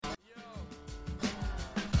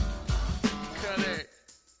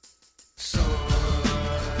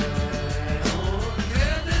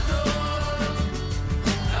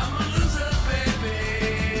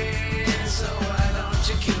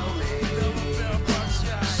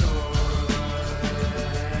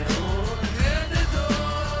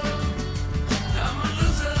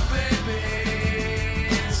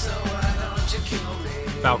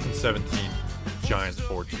17, Giants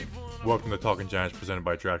 14. Welcome to Talking Giants presented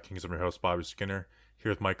by DraftKings. I'm your host, Bobby Skinner,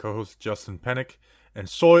 here with my co-host, Justin Pennick, and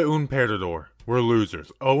Soy Un Perdedor. We're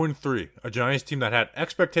losers, 0-3, a Giants team that had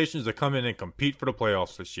expectations to come in and compete for the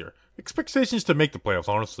playoffs this year. Expectations to make the playoffs,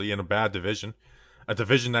 honestly, in a bad division. A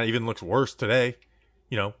division that even looks worse today.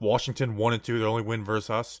 You know, Washington 1-2, their only win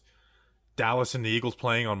versus us. Dallas and the Eagles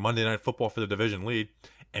playing on Monday Night Football for the division lead.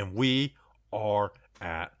 And we are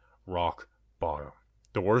at rock bottom.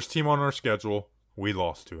 The worst team on our schedule we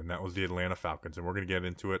lost to, and that was the Atlanta Falcons. And we're going to get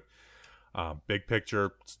into it. Big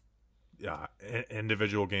picture,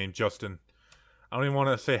 individual game. Justin, I don't even want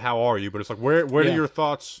to say how are you, but it's like, where are your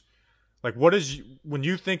thoughts? Like, what is, when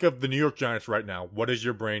you think of the New York Giants right now, what does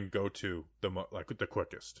your brain go to the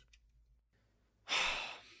quickest?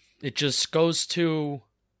 It just goes to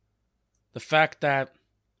the fact that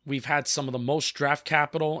we've had some of the most draft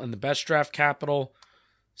capital and the best draft capital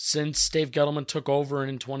since Dave Gettleman took over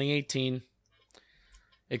in 2018.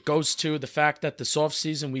 It goes to the fact that this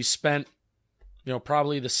offseason we spent,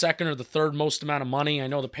 probably the second or the third most amount of money. I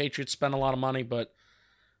know the Patriots spent a lot of money, but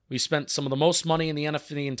we spent some of the most money in the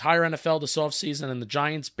entire NFL this offseason, and the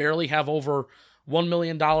Giants barely have over $1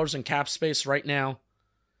 million in cap space right now.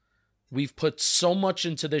 We've put so much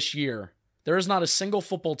into this year. There is not a single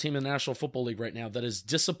football team in the National Football League right now that is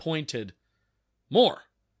disappointed more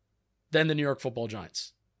than the New York Football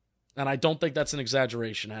Giants. And I don't think that's an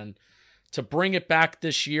exaggeration. And to bring it back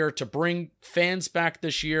this year, to bring fans back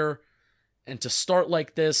this year, and to start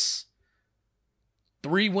like this,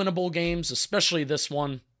 3 winnable games, especially this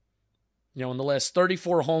one. In the last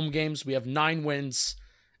 34 home games, we have 9 wins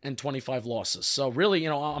and 25 losses. So really,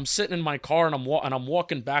 I'm sitting in my car and I'm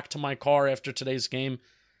walking back to my car after today's game.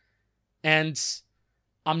 And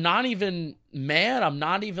I'm not even mad. I'm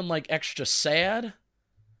not even extra sad.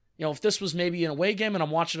 If this was maybe an away game and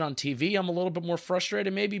I'm watching it on TV, I'm a little bit more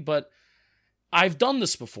frustrated maybe, but I've done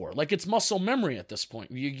this before. It's muscle memory at this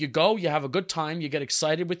point. You go, you have a good time, you get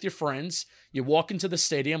excited with your friends, you walk into the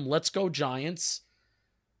stadium, let's go Giants.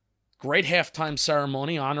 Great halftime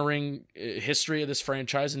ceremony honoring history of this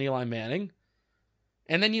franchise and Eli Manning.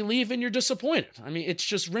 And then you leave and you're disappointed. I mean, it's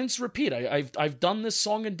just rinse, repeat. I've done this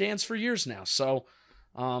song and dance for years now. So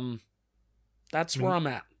that's where I'm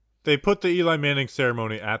at. They put the Eli Manning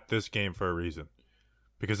ceremony at this game for a reason.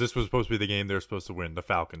 Because this was supposed to be the game they're supposed to win, the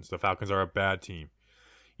Falcons. The Falcons are a bad team.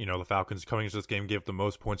 The Falcons coming into this game gave the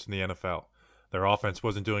most points in the NFL. Their offense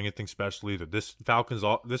wasn't doing anything special either. This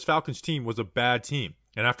Falcons team was a bad team.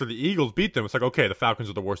 And after the Eagles beat them, it's like, okay, the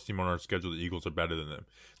Falcons are the worst team on our schedule. The Eagles are better than them.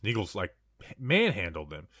 The Eagles,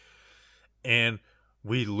 manhandled them. And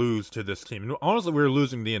we lose to this team. And honestly, we were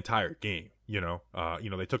losing the entire game.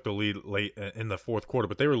 They took the lead late in the fourth quarter,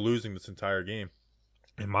 but they were losing this entire game.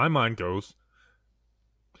 And my mind goes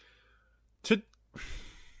to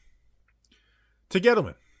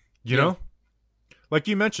Gettleman, you know? Like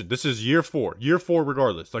you mentioned, this is year 4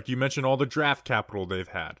 regardless. Like you mentioned, all the draft capital they've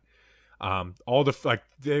had.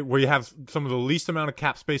 Where you have some of the least amount of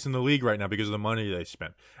cap space in the league right now because of the money they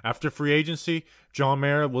spent. After free agency, John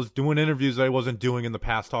Mara was doing interviews that he wasn't doing in the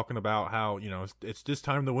past, talking about how, it's this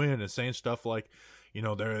time to win and saying stuff like,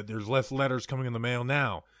 there's less letters coming in the mail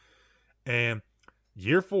now. And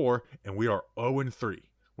year 4, and we are 0-3.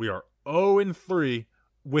 We are 0-3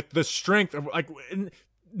 with the strength of, and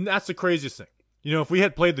that's the craziest thing. If we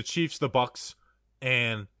had played the Chiefs, the Bucks,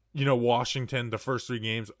 and Washington, the first 3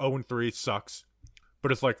 games, 0-3 sucks.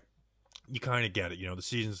 But it's you kind of get it. The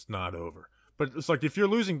season's not over. But it's if you're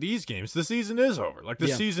losing these games, the season is over.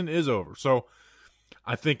 Season is over. So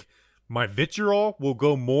I think my vitriol will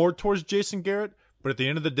go more towards Jason Garrett. But at the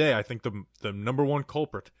end of the day, I think the number one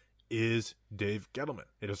culprit is Dave Gettleman.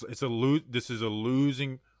 This is a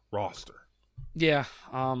losing roster. Yeah.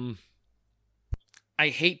 I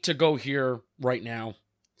hate to go here right now,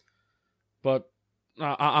 but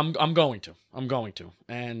I'm going to.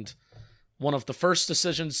 And one of the first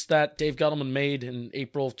decisions that Dave Gettleman made in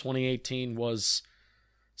April of 2018 was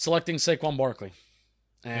selecting Saquon Barkley.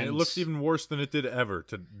 And it looks even worse than it did ever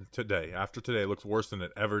today. After today, it looks worse than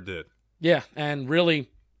it ever did. Yeah, and really,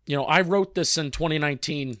 I wrote this in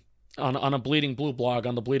 2019 on a Bleeding Blue blog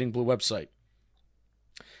on the Bleeding Blue website.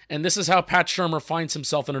 And this is how Pat Shurmur finds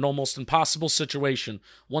himself in an almost impossible situation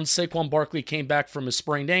once Saquon Barkley came back from his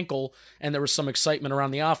sprained ankle and there was some excitement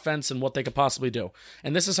around the offense and what they could possibly do.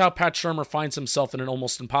 And this is how Pat Shurmur finds himself in an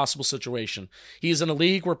almost impossible situation. He is in a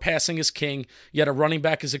league where passing is king, yet a running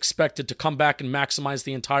back is expected to come back and maximize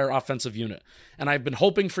the entire offensive unit. And I've been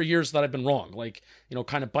hoping for years that I've been wrong,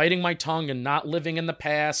 kind of biting my tongue and not living in the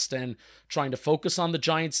past and trying to focus on the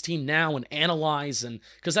Giants team now and analyze. And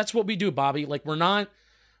because that's what we do, Bobby. We're not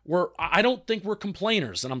I don't think we're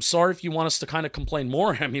complainers, and I'm sorry if you want us to kind of complain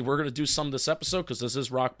more. I mean, we're going to do some of this episode because this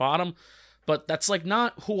is rock bottom, but that's like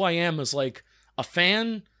not who I am as like a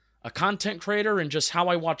fan, a content creator, and just how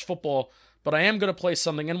I watch football. But I am going to play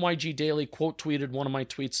something. NYG Daily quote tweeted one of my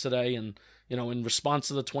tweets today, and in response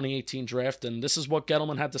to the 2018 draft, and this is what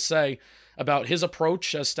Gettleman had to say about his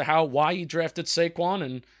approach as to why he drafted Saquon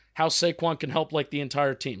and how Saquon can help like the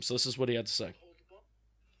entire team. So this is what he had to say.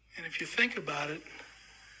 And if you think about it,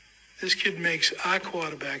 this kid makes our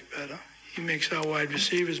quarterback better. He makes our wide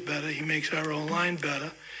receivers better. He makes our O-line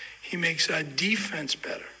better. He makes our defense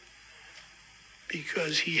better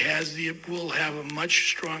because he will have a much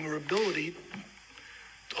stronger ability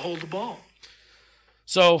to hold the ball.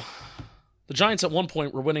 So the Giants at one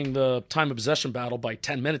point were winning the time of possession battle by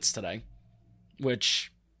 10 minutes today,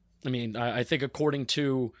 which, I mean, I think according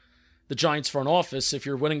to the Giants front office, if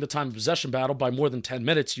you're winning the time of possession battle by more than 10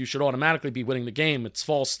 minutes, you should automatically be winning the game. It's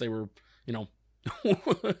false. They were,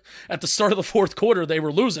 at the start of the fourth quarter, they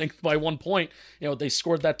were losing by 1 point. They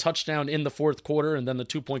scored that touchdown in the fourth quarter and then the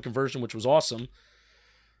 2-point conversion, which was awesome.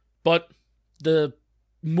 But the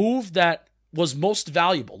move that was most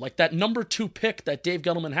valuable, like that number 2 pick that Dave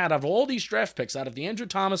Gettleman had out of all these draft picks, out of the Andrew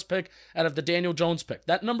Thomas pick, out of the Daniel Jones pick,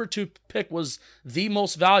 that number 2 pick was the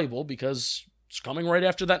most valuable because it's coming right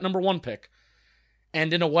after that number 1 pick.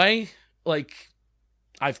 And in a way, like,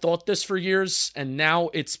 I've thought this for years, and now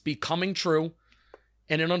it's becoming true.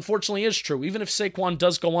 And it unfortunately is true. Even if Saquon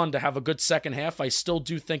does go on to have a good second half, I still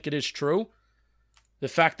do think it is true. The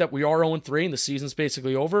fact that we are 0-3 and the season's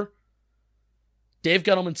basically over, Dave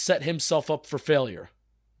Gettleman set himself up for failure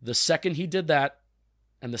the second he did that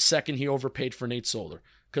and the second he overpaid for Nate Solder.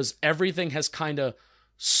 Because everything has kind of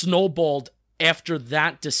snowballed after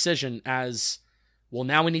that decision as, well,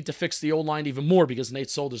 now we need to fix the O-line even more because Nate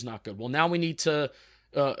Solder's not good. Well, now we need to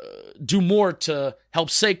do more to help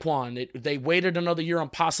Saquon. They waited another year on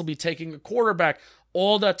possibly taking a quarterback.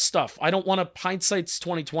 All that stuff. I don't want to, hindsight's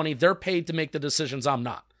 2020. They're paid to make the decisions. I'm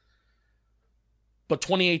not. But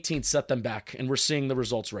 2018 set them back, and we're seeing the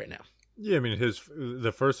results right now. Yeah, I mean,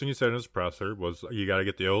 the first thing he said in his presser was you got to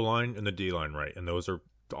get the O-line and the D-line right, and those are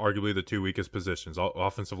arguably the 2 weakest positions.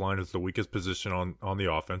 Offensive line is the weakest position on the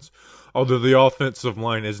offense, although the offensive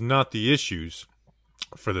line is not the issues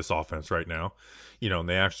for this offense right now. And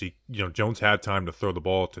they actually, Jones had time to throw the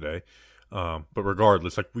ball today. But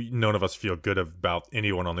regardless, like none of us feel good about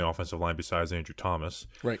anyone on the offensive line besides Andrew Thomas.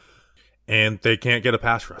 Right. And they can't get a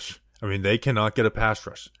pass rush. I mean, they cannot get a pass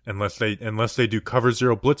rush unless they do cover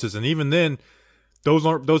 0 blitzes, and even then,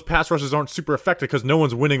 those pass rushes aren't super effective because no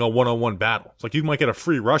one's winning a one-on-one battle. It's like you might get a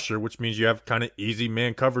free rusher, which means you have kind of easy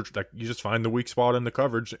man coverage. Like you just find the weak spot in the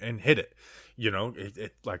coverage and hit it.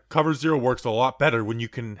 Like cover 0 works a lot better when you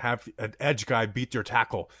can have an edge guy beat your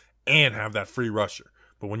tackle and have that free rusher.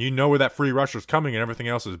 But when you know where that free rusher is coming and everything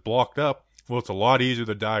else is blocked up, well, it's a lot easier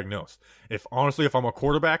to diagnose. If I'm a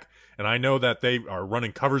quarterback and I know that they are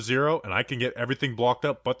running cover 0 and I can get everything blocked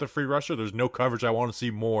up but the free rusher, there's no coverage I want to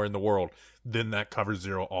see more in the world than that cover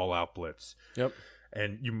 0 all-out blitz. Yep.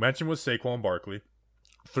 And you mentioned with Saquon Barkley,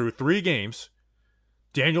 through 3 games,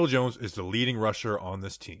 Daniel Jones is the leading rusher on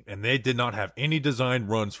this team, and they did not have any designed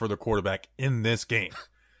runs for the quarterback in this game.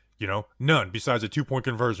 None besides a 2-point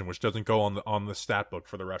conversion, which doesn't go on the stat book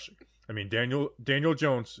for the rushing. I mean, Daniel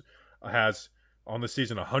Jones has on the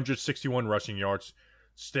season 161 rushing yards.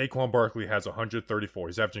 Saquon Barkley has 134.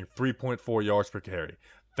 He's averaging 3.4 yards per carry.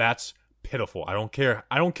 That's pitiful. I don't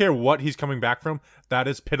care what he's coming back from. That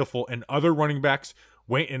is pitiful. And other running backs,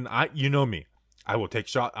 you know me, I will take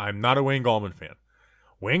shot. I'm not a Wayne Gallman fan.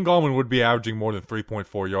 Wayne Gallman would be averaging more than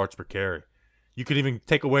 3.4 yards per carry. You could even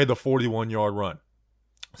take away the 41-yard run.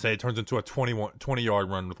 Say it turns into a 20-yard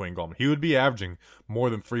run with Wayne Gallman. He would be averaging more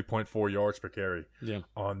than 3.4 yards per carry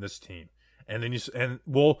on this team. And then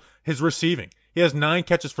his receiving. He has 9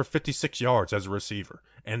 catches for 56 yards as a receiver.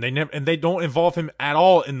 And they don't involve him at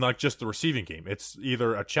all in like just the receiving game. It's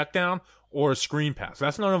either a check down or a screen pass.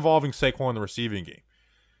 That's not involving Saquon in the receiving game.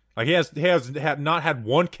 Like he has not had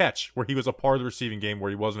one catch where he was a part of the receiving game where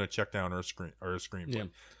he wasn't a check down or a screen play. Yeah.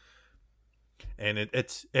 And it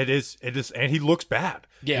is, and he looks bad.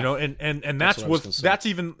 Yeah. And that's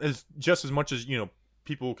even as just as much as,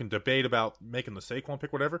 people can debate about making the Saquon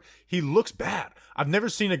pick, whatever. He looks bad. I've never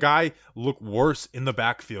seen a guy look worse in the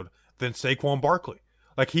backfield than Saquon Barkley.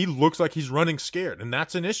 Like he looks like he's running scared, and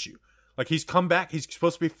that's an issue. Like he's come back, he's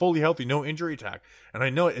supposed to be fully healthy, no injury tag. And I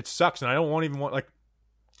know it sucks, and I don't want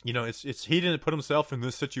it's he didn't put himself in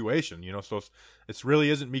this situation, so it really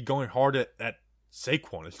isn't me going hard at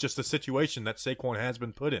Saquon. It's just a situation that Saquon has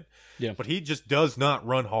been put in. Yeah. But he just does not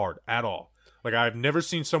run hard at all. Like I've never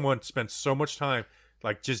seen someone spend so much time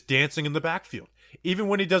like just dancing in the backfield. Even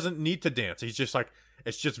when he doesn't need to dance, he's just like,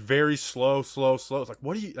 it's just very slow, slow, slow. It's like,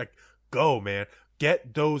 what do you, like, go, man.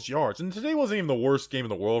 Get those yards. And today wasn't even the worst game in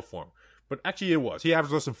the world for him. But actually it was. He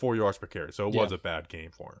averaged less than 4 yards per carry, so it was a bad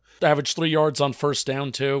game for him. Averaged 3 yards on first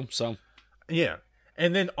down, too, so. Yeah.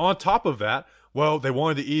 And then on top of that, well, they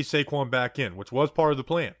wanted to ease Saquon back in, which was part of the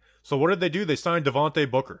plan. So what did they do? They signed Devontae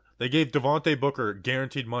Booker. They gave Devontae Booker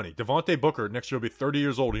guaranteed money. Devontae Booker next year will be 30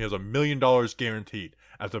 years old. He has $1 million guaranteed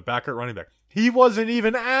as a backup running back. He wasn't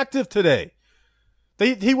even active today.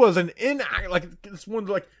 He was an it's one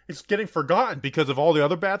like it's getting forgotten because of all the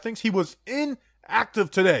other bad things. He was inactive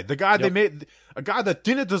today. The guy they made, a guy that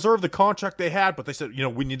didn't deserve the contract they had, but they said,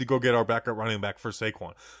 we need to go get our backup running back for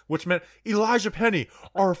Saquon, which meant Elijah Penny,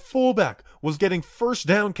 our fullback, was getting first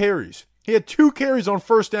down carries. He had 2 carries on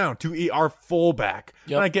first down to our fullback.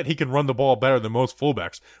 Yep. And I get he can run the ball better than most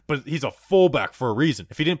fullbacks, but he's a fullback for a reason.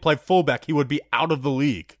 If he didn't play fullback, he would be out of the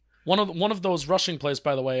league. One of those rushing plays,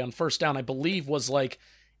 by the way, on first down, I believe was like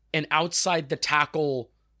an outside the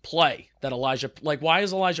tackle play that why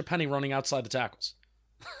is Elijah Penny running outside the tackles?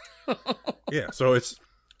 Yeah, so it's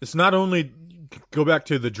not only go back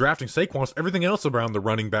to the drafting Saquon, it's everything else around the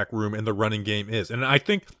running back room and the running game is. And I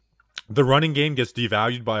think the running game gets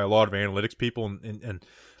devalued by a lot of analytics people, and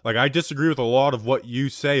like I disagree with a lot of what you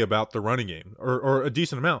say about the running game, or a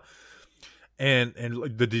decent amount. And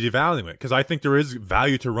the devaluing it, because I think there is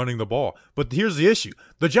value to running the ball. But here's the issue.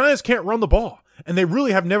 The Giants can't run the ball, and they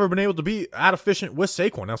really have never been able to be that efficient with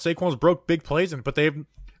Saquon. Now, Saquon's broke big plays, but they've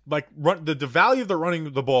the value of the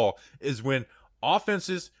running the ball is when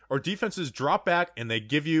offenses or defenses drop back and they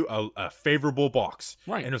give you a favorable box.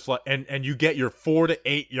 Right. And it's like and you get your 4 to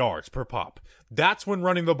 8 yards per pop. That's when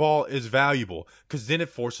running the ball is valuable, because then it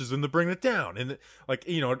forces them to bring it down. And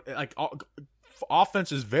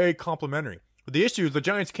offense is very complimentary. But the issue is the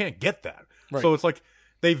Giants can't get that. Right. So it's like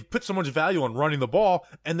they've put so much value on running the ball,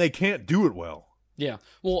 and they can't do it well. Yeah.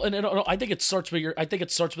 Well, and I think it starts with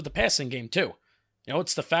the passing game too.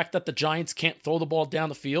 It's the fact that the Giants can't throw the ball down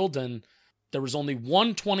the field, and there was only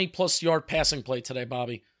one 20-plus yard passing play today,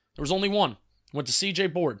 Bobby. There was only one. Went to C.J.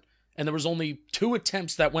 Board, and there was only 2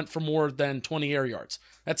 attempts that went for more than 20 air yards.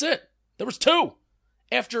 That's it. There was 2.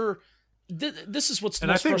 After this is what's the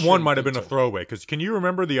and most I think one might have been a throwaway, because can you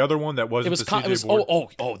remember the other one that wasn't the C.J.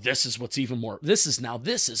 Board? This is what's even more. This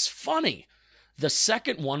is funny. The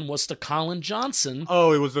second one was to Colin Johnson.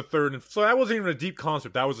 Oh, it was the third. So that wasn't even a deep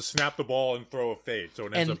concept. That was a snap the ball and throw a fade. So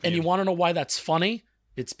it ends up being... And you want to know why that's funny?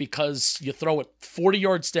 It's because you throw it 40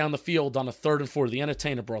 yards down the field on a 3rd and 4. The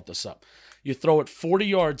entertainer brought this up. You throw it 40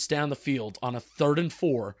 yards down the field on a 3rd and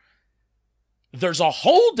 4. There's a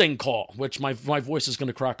holding call, which my voice is going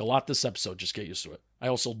to crack a lot this episode. Just get used to it. I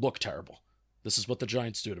also look terrible. This is what the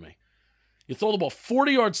Giants do to me. You throw the ball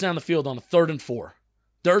 40 yards down the field on a 3rd and 4.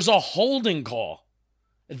 There's a holding call.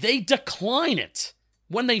 They decline it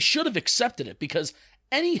when they should have accepted it, because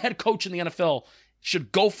any head coach in the NFL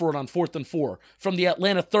should go for it on 4th and 4 from the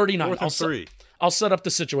Atlanta 39. 4th and 3. I'll set up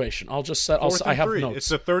the situation. I have notes. It's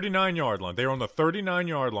the 39-yard line. They're on the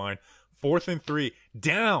 39-yard line, 4th and 3,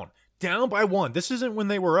 down by 1. This isn't when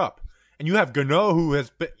they were up. And you have Gano, who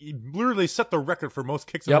has literally set the record for most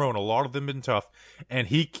kicks in a row, and a lot of them been tough. And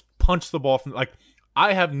he punched the ball from,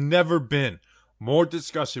 I have never been more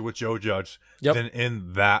disgusted with Joe Judge than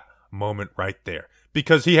in that moment right there,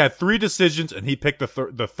 because he had 3 decisions and he picked the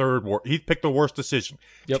third. He picked the worst decision.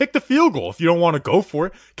 Kick the field goal if you don't want to go for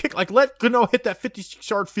it. Let Gano hit that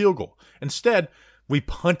 56-yard field goal. Instead, we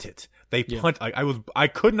punt it. They punt. I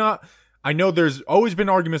could not. I know there's always been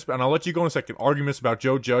arguments, and I'll let you go in a second, arguments about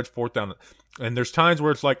Joe Judge, 4th down. And there's times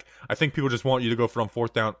where it's like, I think people just want you to go for on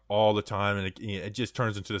 4th down all the time, and it just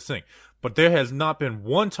turns into this thing. But there has not been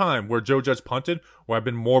one time where Joe Judge punted where I've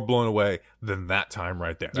been more blown away than that time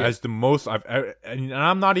right there. That is the most I've ever, and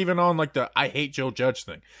I'm not even on the I hate Joe Judge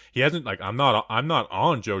thing. He hasn't, I'm not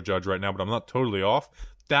on Joe Judge right now, but I'm not totally off.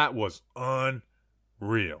 That was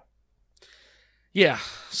unreal. Yeah,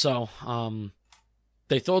 so,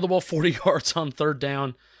 they throw the ball 40 yards on 3rd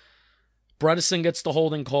down. Bredesen gets the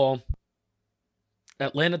holding call.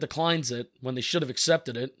 Atlanta declines it when they should have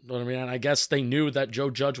accepted it. I guess they knew that Joe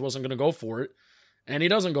Judge wasn't going to go for it, and he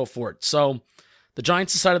doesn't go for it. So the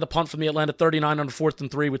Giants decided to punt from the Atlanta 39 on 4th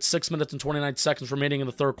and 3 with 6 minutes and 29 seconds remaining in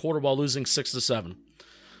the 3rd quarter while losing 6-7.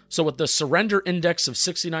 So with the surrender index of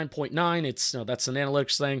 69.9, it's that's an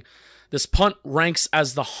analytics thing. This punt ranks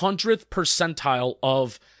as the 100th percentile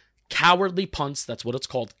of cowardly punts, that's what it's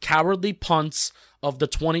called, cowardly punts of the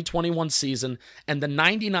 2021 season, and the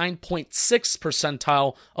 99.6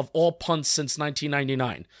 percentile of all punts since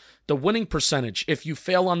 1999. The winning percentage, if you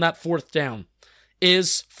fail on that 4th down,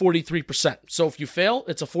 is 43%. So if you fail,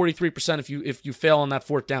 it's a 43% if you fail on that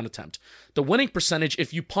fourth down attempt. The winning percentage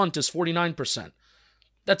if you punt is 49%.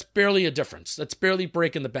 That's barely a difference. That's barely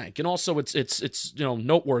breaking the bank. And also it's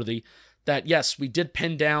noteworthy that yes, we did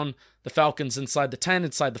pin down the Falcons inside the 10,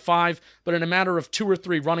 inside the 5, but in a matter of 2 or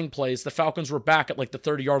 3 running plays, the Falcons were back at like the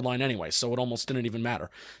 30-yard line anyway, so it almost didn't even matter.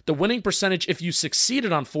 The winning percentage if you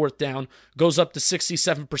succeeded on fourth down goes up to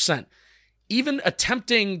 67%. Even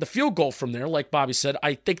attempting the field goal from there, like Bobby said,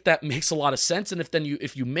 I think that makes a lot of sense. And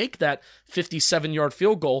if you make that 57-yard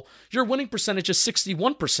field goal, your winning percentage is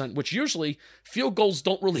 61%, which usually field goals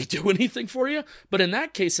don't really do anything for you. But in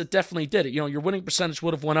that case, it definitely did it. Your winning percentage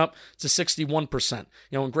would have went up to 61%.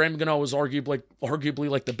 And Graham Gano was arguably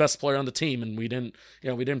like the best player on the team, and we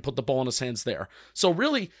didn't put the ball in his hands there. So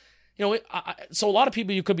really, so a lot of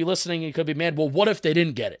people, you could be listening and you could be mad. Well, what if they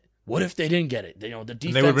didn't get it? What if they didn't get it? The defense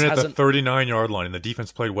and they would have been at the 39-yard line, and the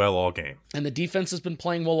defense played well all game. And the defense has been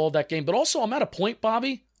playing well all that game. But also, I'm at a point,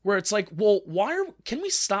 Bobby, where it's like, well, can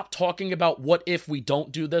we stop talking about what if we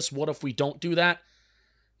don't do this? What if we don't do that?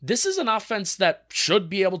 This is an offense that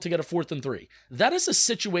should be able to get a 4th and 3. That is a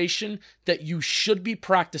situation that you should be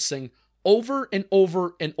practicing over and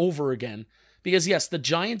over and over again. Because, yes, the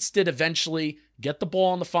Giants did eventually get the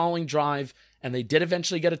ball on the following drive, and they did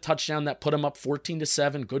eventually get a touchdown that put them up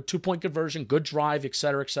 14-7, good 2-point conversion, good drive, et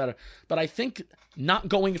cetera, et cetera. But I think not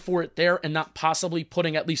going for it there and not possibly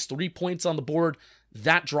putting at least 3 points on the board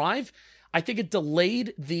that drive, I think it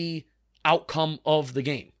delayed the outcome of the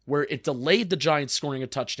game, where it delayed the Giants scoring a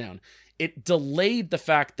touchdown. It delayed the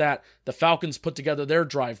fact that the Falcons put together their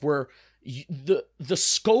drive, where the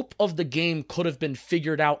scope of the game could have been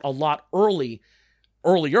figured out a lot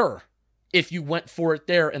earlier if you went for it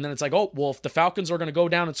there. And then it's like, oh, well, if the Falcons are going to go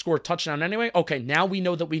down and score a touchdown anyway, okay, now we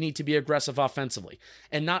know that we need to be aggressive offensively.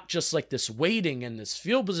 And not just like this waiting and this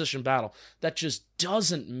field position battle. That just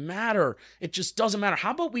doesn't matter. It just doesn't matter.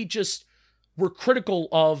 How about we're critical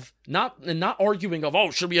of not arguing of,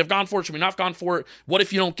 oh, should we have gone for it? Should we not have gone for it? What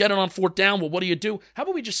if you don't get it on fourth down? Well, what do you do? How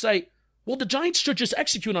about we just say, well, the Giants should just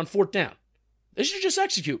execute on fourth down. They should just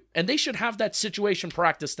execute. And they should have that situation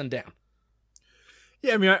practiced and down.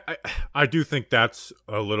 Yeah, I mean, I do think that's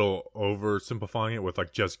a little oversimplifying it with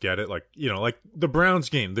like just get it, like like the Browns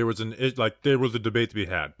game. There was a debate to be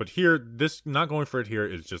had, but here, this not going for it here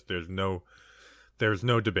is just there's no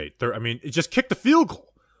debate. I mean, it just kicked the field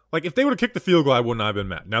goal. Like if they would have kicked the field goal, I would not have been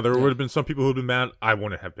mad. Now there would have been some people who would have been mad. I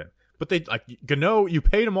wouldn't have been. But they Gano, you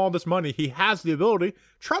paid him all this money. He has the ability.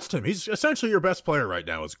 Trust him. He's essentially your best player right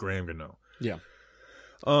now. Is Graham Gano. Yeah.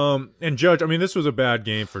 And Judge. I mean, this was a bad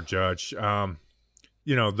game for Judge.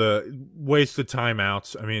 The wasted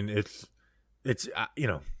timeouts. I mean, it's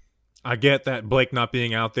I get that Blake not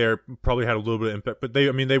being out there probably had a little bit of impact, but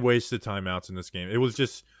they wasted timeouts in this game. It was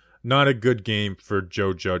just not a good game for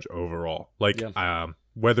Joe Judge overall.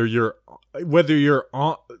 Whether you're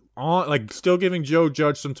on like still giving Joe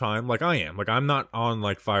Judge some time, like I am, like I'm not on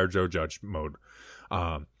like fire Joe Judge mode.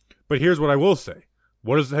 But here's what I will say: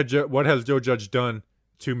 what has Joe Judge done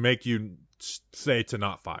to make you say to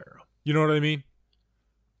not fire him? You know what I mean?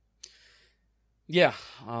 Yeah,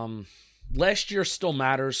 last year still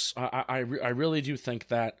matters. I really do think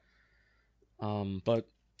that. But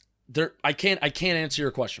I can't answer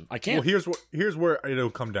your question. I can't. Well, here's where it'll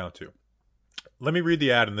come down to. Let me read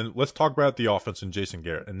the ad, and then let's talk about the offense and Jason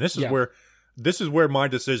Garrett. And this is where my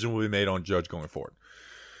decision will be made on Judge going forward.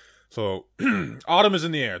 So, autumn is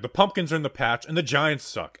in the air. The pumpkins are in the patch, and the Giants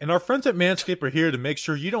suck. And our friends at Manscaped are here to make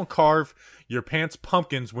sure you don't carve your pants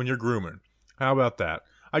pumpkins when you're grooming. How about that?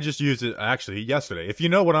 I just used it actually yesterday. If you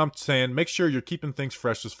know what I'm saying, make sure you're keeping things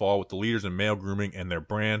fresh this fall with the leaders in male grooming and their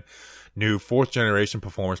brand new 4th generation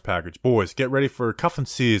performance package. Boys, get ready for cuffing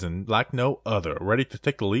season like no other. Ready to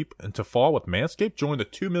take the leap into fall with Manscaped? Join the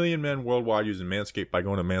 2 million men worldwide using Manscaped by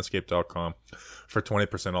going to manscaped.com for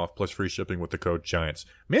 20% off plus free shipping with the code GIANTS.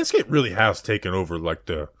 Manscaped really has taken over like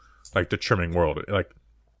the trimming world. Like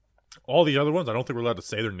all the other ones, I don't think we're allowed to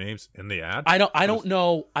say their names in the ad. I don't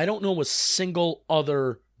know a single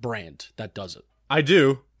other brand that does it. I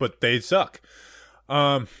do, but they suck.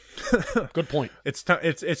 Good point. It's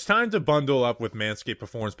time to bundle up with Manscaped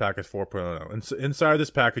Performance Package 4.0. Inside this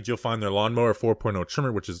package, you'll find their Lawnmower 4.0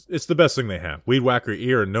 trimmer, which is the best thing they have. Weed Whacker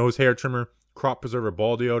ear and nose hair trimmer, Crop Preserver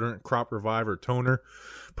ball deodorant, Crop Reviver toner,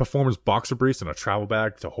 Performance boxer briefs, and a travel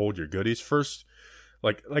bag to hold your goodies. First,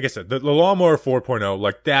 like I said, the Lawnmower 4.0,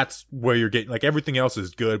 like that's where you're getting, like everything else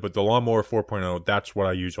is good, but the Lawnmower 4.0, that's what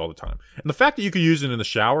I use all the time. And the fact that you could use it in the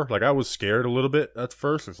shower, like I was scared a little bit at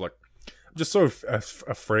first. It's like, I'm just so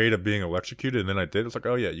afraid of being electrocuted, and then I did. It's like,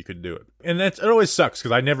 oh yeah, you could do it, and it always sucks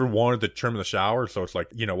because I never wanted to trim the shower, so it's like,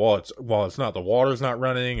 you know, while it's not, the water's not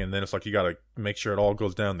running, and then it's like you got to make sure it all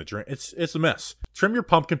goes down the drain. It's a mess. Trim your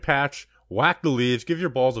pumpkin patch, whack the leaves, give your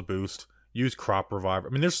balls a boost, use Crop Reviver.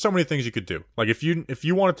 I mean, there's so many things you could do. Like if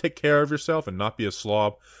you want to take care of yourself and not be a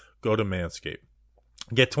slob, go to Manscaped.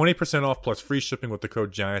 Get 20% off plus free shipping with the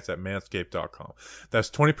code GIANTS at manscaped.com. That's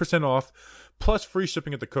 20% off plus free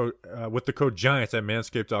shipping with the code GIANTS at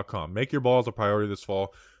manscaped.com. Make your balls a priority this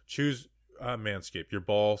fall. Choose Manscaped. Your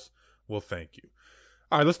balls will thank you.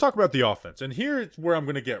 All right, let's talk about the offense. And here's where I'm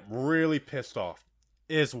going to get really pissed off.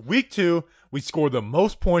 Is week 2, we scored the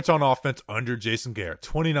most points on offense under Jason Garrett,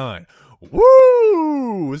 29.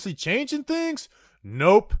 Woo! Is he changing things?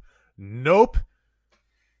 Nope.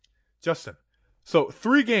 Justin, so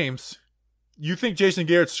 3 games, you think Jason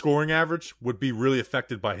Garrett's scoring average would be really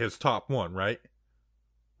affected by his top one, right?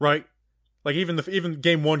 Right? Like even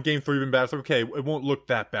game 1, game 3 been bad. It's like, okay, it won't look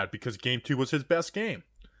that bad because game 2 was his best game.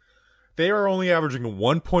 They are only averaging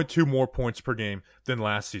 1.2 more points per game than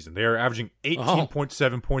last season. They are averaging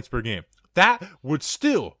 18.7 points per game. That would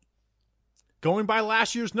still, going by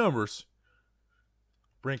last year's numbers,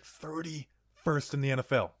 rank 31st in the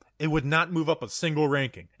NFL. It would not move up a single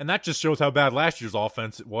ranking. And that just shows how bad last year's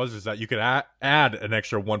offense was, is that you could add an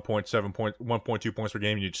extra 1.2 points per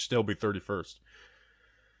game and you'd still be 31st.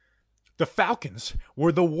 The Falcons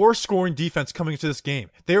were the worst scoring defense coming into this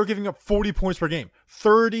game. They were giving up 40 points per game,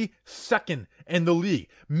 32nd in the league,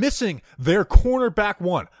 missing their cornerback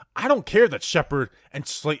one. I don't care that Shepard and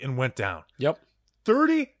Slayton went down. Yep.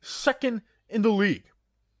 32nd in the league.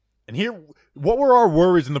 And here, what were our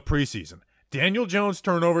worries in the preseason? Daniel Jones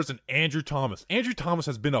turnovers and Andrew Thomas. Andrew Thomas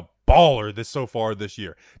has been a baller so far this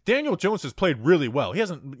year. Daniel Jones has played really well. He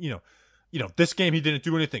hasn't, this game he didn't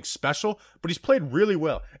do anything special, but he's played really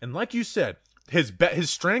well. And like you said, his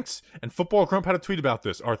strengths, and Football Grump had a tweet about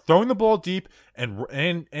this, are throwing the ball deep and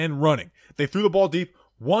running. They threw the ball deep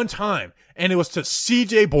one time, and it was to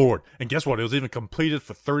CJ Board. And guess what? It was even completed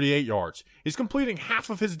for 38 yards. He's completing half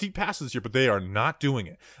of his deep passes here, but they are not doing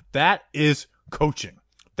it. That is coaching.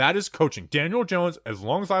 That is coaching. Daniel Jones, as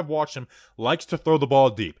long as I've watched him, likes to throw the ball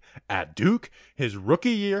deep. At Duke, his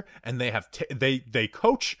rookie year, and they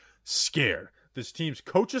coach scared. This team's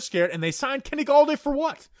coach is scared, and they signed Kenny Galladay for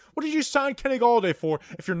what? What did you sign Kenny Galladay for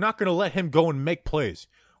if you're not going to let him go and make plays?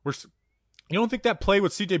 You don't think that play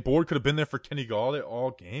with CJ Board could have been there for Kenny Galladay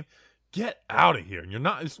all game? Get out of here. And you're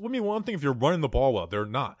not. It's one thing if you're running the ball well. They're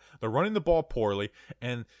not. They're running the ball poorly,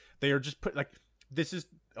 and they are just this is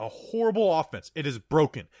a horrible offense. It is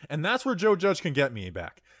broken. And that's where Joe Judge can get me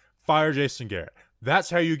back. Fire Jason Garrett. That's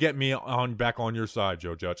how you get me back on your side,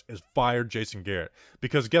 Joe Judge, is fire Jason Garrett.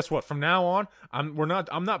 Because guess what? From now on, I'm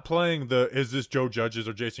not playing is this Joe Judge's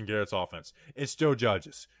or Jason Garrett's offense. It's Joe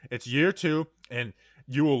Judge's. It's year 2, and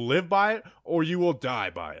you will live by it or you will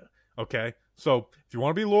die by it. Okay? So if you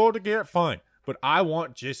want to be loyal to Garrett, fine. But I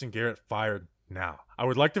want Jason Garrett fired now. I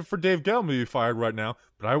would like for Dave Gettleman to be fired right now,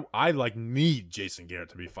 but I need Jason Garrett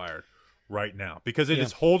to be fired right now because it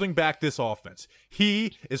is holding back this offense.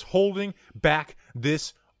 He is holding back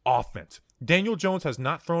this offense. Daniel Jones has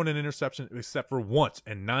not thrown an interception except for once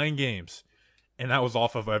in 9 games, and that was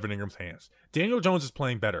off of Evan Ingram's hands. Daniel Jones is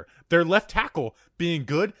playing better. Their left tackle being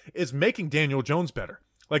good is making Daniel Jones better.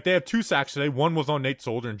 Like, they have 2 sacks today. One was on Nate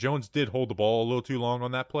Solder, and Jones did hold the ball a little too long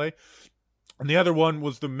on that play. And the other one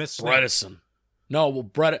was the missed snap. No, well,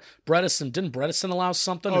 Bredesen, didn't Bredesen allow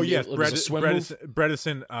something? Oh, yes,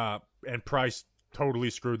 Bredesen and Price totally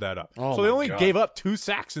screwed that up. Oh, so they only gave up 2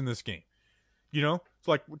 sacks in this game. It's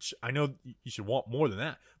like, which I know you should want more than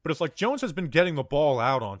that, but it's like Jones has been getting the ball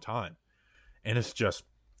out on time, and it's just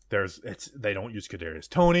they don't use Kadarius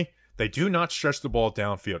Toney. They do not stretch the ball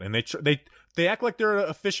downfield, and they act like they're an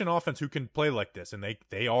efficient offense who can play like this, and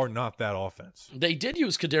they are not that offense. They did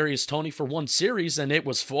use Kadarius Toney for one series, and it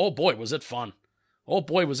was oh boy was it fun. Oh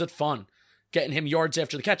boy, was it fun getting him yards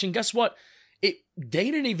after the catch. And guess what? They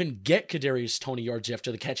didn't even get Kadarius Toney yards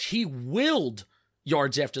after the catch. He willed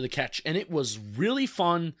yards after the catch, and it was really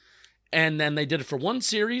fun. And then they did it for one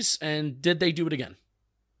series, and did they do it again?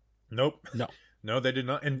 Nope. No, they did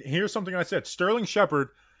not. And here's something I said. Sterling Shepard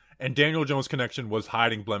and Daniel Jones' connection was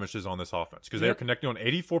hiding blemishes on this offense because they were connecting on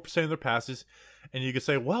 84% of their passes. And you could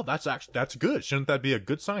say, well, that's good. Shouldn't that be a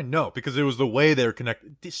good sign? No, because it was the way they were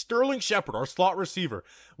connected. Sterling Shepard, our slot receiver,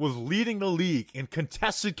 was leading the league in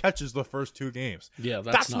contested catches the first 2 games. Yeah,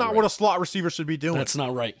 that's not right. What a slot receiver should be doing. That's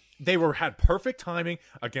not right. They had perfect timing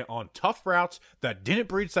again on tough routes that didn't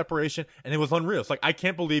breed separation, and it was unreal. It's like, I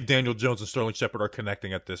can't believe Daniel Jones and Sterling Shepard are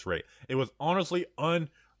connecting at this rate. It was honestly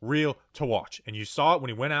unreal to watch. And you saw it when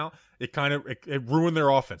he went out it kind of it ruined their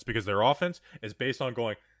offense because their offense is based on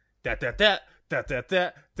going that.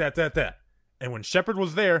 And when Shepard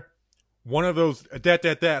was there, one of those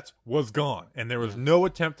that's was gone, and there was no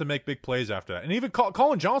attempt to make big plays after that. And even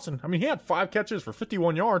Colin Johnson, I mean, he had 5 catches for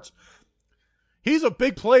 51 yards. He's a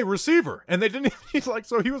big play receiver, and they didn't. He's like,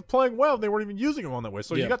 so he was playing well. They weren't even using him on that way.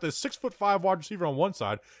 So you got this 6'5" wide receiver on one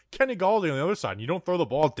side, Kenny Galladay on the other side, and you don't throw the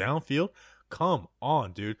ball downfield. Come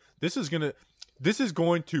on, dude. This is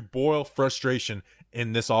going to boil frustration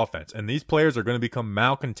in this offense, and these players are going to become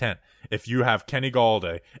malcontent if you have Kenny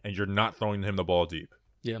Galladay and you're not throwing him the ball deep.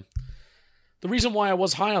 Yeah. The reason why I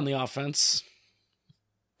was high on the offense,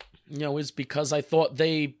 is because I thought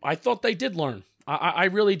they did learn. I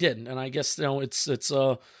really did. And I guess, it's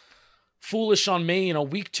foolish on me.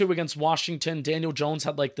 Week 2 against Washington, Daniel Jones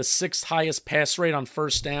had like the 6th highest pass rate on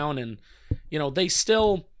first down. And, they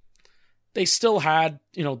still had,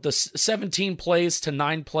 the 17 plays to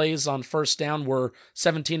 9 plays on first down were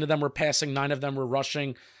 17 of them were passing, 9 of them were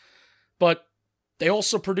rushing. But they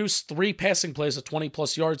also produced 3 passing plays of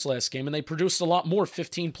 20-plus yards last game, and they produced a lot more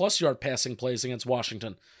 15-plus yard passing plays against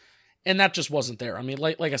Washington. And that just wasn't there. I mean,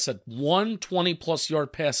 like I said, 1 20-plus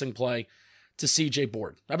yard passing play to C.J.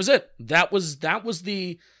 Board. That was it. That was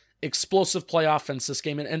the explosive play offense this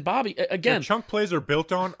game. And Bobby, again, their chunk plays are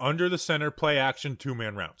built on under the center play action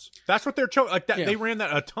 2-man routes. That's what they're like that. Yeah. They ran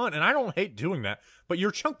that a ton, and I don't hate doing that. But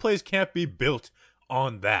your chunk plays can't be built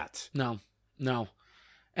on that. No.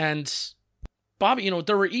 And Bobby,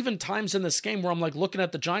 there were even times in this game where I'm like looking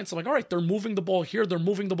at the Giants. I'm like, all right, they're moving the ball here, they're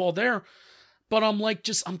moving the ball there. But I'm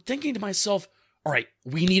thinking to myself, all right,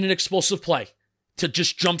 we need an explosive play to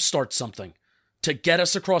just jumpstart something, to get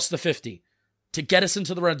us across the 50, to get us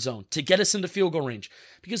into the red zone, to get us into field goal range.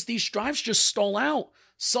 Because these drives just stall out.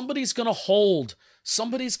 Somebody's going to hold.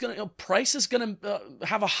 Somebody's going to, Price is going to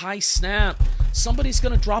have a high snap. Somebody's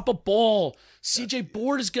going to drop a ball. C.J.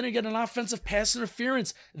 Board is going to get an offensive pass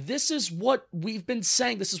interference. This is what we've been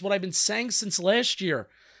saying. This is what I've been saying since last year.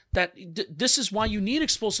 That this is why you need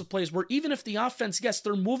explosive plays where even if the offense, yes,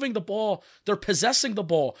 they're moving the ball, they're possessing the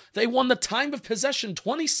ball. They won the time of possession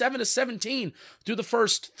 27-17 through the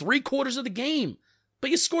first 3 quarters of the game. But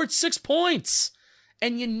you scored 6 points.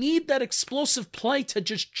 And you need that explosive play to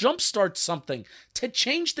just jumpstart something, to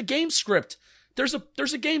change the game script. There's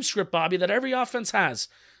a game script, Bobby, that every offense has.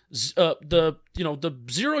 The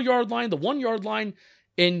 0-yard line, the 1-yard line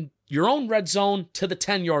in your own red zone to the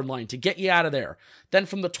 10-yard line to get you out of there. Then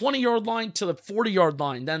from the 20-yard line to the 40-yard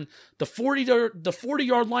line. Then the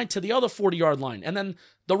 40-yard line to the other 40-yard line. And then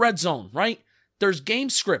the red zone, right? There's game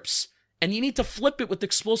scripts. And you need to flip it with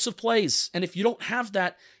explosive plays. And if you don't have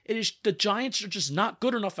that, the Giants are just not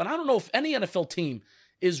good enough. And I don't know if any NFL team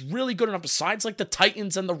is really good enough besides like the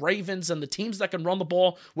Titans and the Ravens and the teams that can run the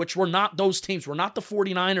ball, which we're not those teams. We're not the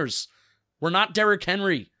 49ers. We're not Derrick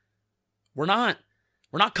Henry. We're not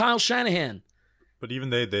Kyle Shanahan. But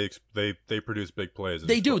even they produce big plays.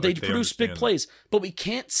 They do. They produce big plays. But we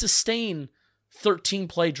can't sustain 13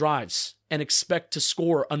 play drives and expect to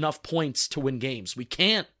score enough points to win games. We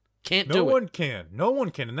can't. No one can.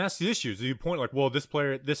 And that's the issue. So you point like, well,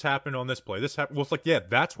 this happened on this play. This happened. Well, it's like, yeah,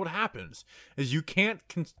 that's what happens is you can't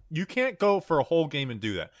go for a whole game and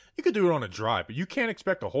do that. You could do it on a drive, but you can't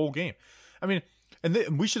expect a whole game. I mean,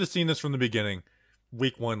 we should have seen this from the beginning,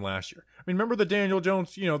 week 1 last year. I mean, remember the Daniel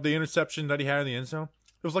Jones, the interception that he had in the end zone?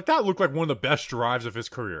 It was like, that looked like one of the best drives of his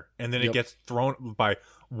career. And then it gets thrown by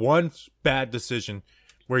one bad decision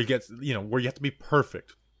where he gets, where you have to be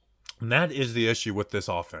perfect. And that is the issue with this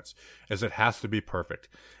offense, is it has to be perfect.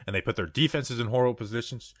 And they put their defenses in horrible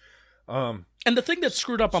positions. And the thing that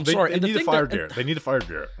screwed up, They need to fire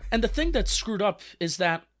Garrett. And the thing that screwed up is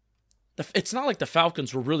that it's not like the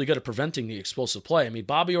Falcons were really good at preventing the explosive play. I mean,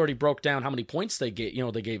 Bobby already broke down how many points they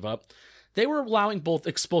gave up. They were allowing both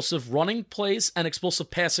explosive running plays and explosive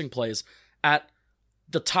passing plays at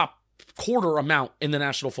the top quarter amount in the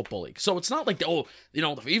National Football League. So it's not like,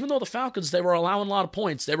 even though the Falcons, they were allowing a lot of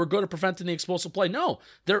points, they were good at preventing the explosive play. No,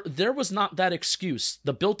 there was not that excuse.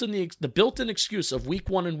 The built-in excuse of week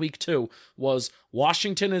 1 and week 2 was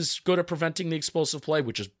Washington is good at preventing the explosive play,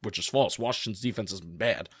 which is false. Washington's defense has been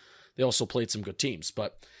bad. They also played some good teams,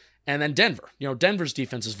 and then Denver. Denver's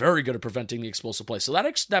defense is very good at preventing the explosive play. So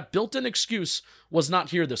that built-in excuse was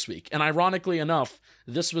not here this week. And ironically enough,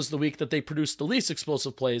 this was the week that they produced the least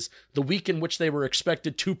explosive plays, the week in which they were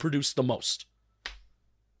expected to produce the most.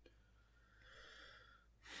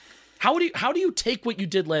 How do you take what you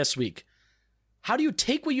did last week? How do you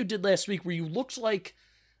take what you did last week where you looked like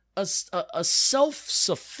a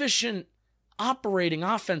self-sufficient operating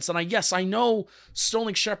offense? And I know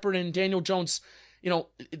Sterling Shepard and Daniel Jones,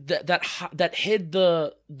 that hid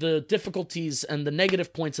the difficulties and the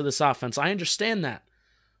negative points of this offense. I understand that.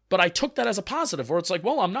 But I took that as a positive, where it's like,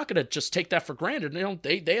 well, I'm not going to just take that for granted.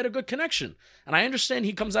 They had a good connection. And I understand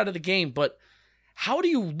he comes out of the game, but how do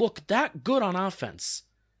you look that good on offense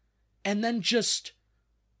and then just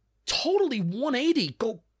totally 180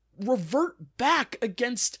 go revert back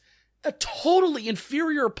against a totally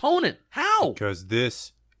inferior opponent? How? Because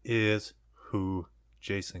this is who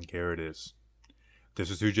Jason Garrett is. This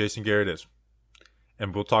is who Jason Garrett is.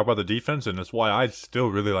 And we'll talk about the defense, and that's why I still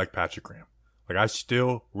really like Patrick Graham. Like, I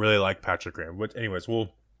still really like Patrick Graham. But anyways, we'll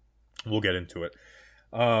get into it.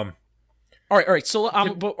 All right. So,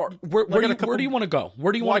 where do you want to go?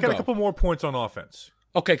 Where do you want to go? I got a couple more points on offense.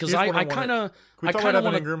 Okay, because I kind of want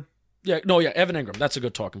Evan Ingram. Evan Ingram. That's a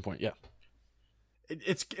good talking point. Yeah,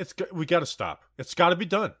 it's we got to stop. It's got to be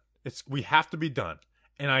done. We have to be done.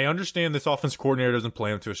 And I understand this offense coordinator doesn't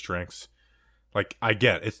play him to his strengths. Like, I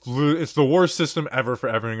get it. It's the worst system ever for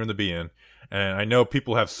Evan Ingram to be in. And I know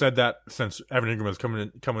people have said that since Evan Ingram has come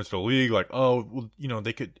into the league. Like, oh, well,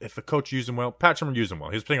 they could, if the coach used him well, Pat Shermer used him well.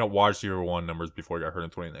 He was putting up wide receiver 1 numbers before he got hurt in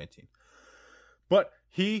 2019. But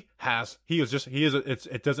it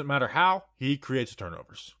doesn't matter how, he creates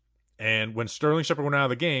turnovers. And when Sterling Shepard went out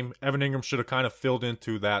of the game, Evan Ingram should have kind of filled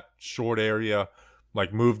into that short area,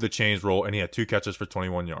 like moved the chains roll, and he had 2 catches for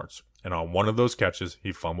 21 yards. And on one of those catches,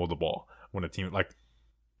 he fumbled the ball. When a team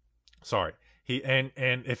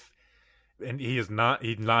he's not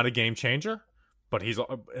a game changer, but he's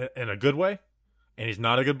in a good way, and he's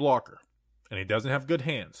not a good blocker, and he doesn't have good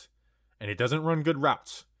hands, and he doesn't run good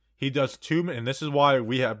routes. He does and this is why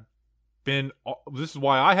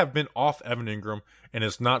I have been off Evan Ingram, and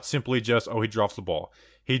it's not simply just, he drops the ball.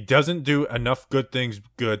 He doesn't do enough good things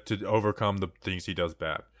good to overcome the things he does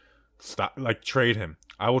bad. Stop, trade him.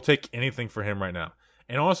 I will take anything for him right now.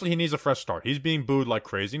 And honestly, he needs a fresh start. He's being booed like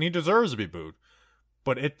crazy, and he deserves to be booed.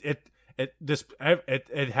 But it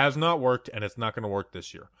has not worked, and it's not going to work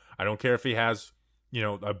this year. I don't care if he has,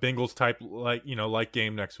 a Bengals type like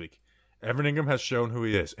game next week. Evan Ingram has shown who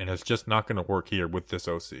he is, and it's just not going to work here with this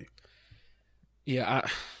OC. Yeah,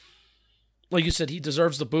 like you said, he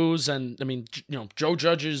deserves the boos, and I mean, Joe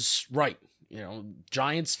Judge is right.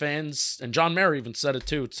 Giants fans, and John Mara even said it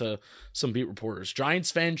too to some beat reporters.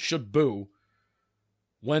 Giants fans should boo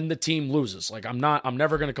when the team loses. Like, I'm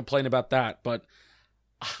never going to complain about that, but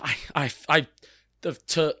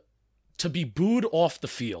to be booed off the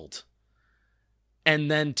field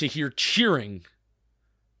and then to hear cheering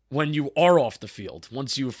when you are off the field,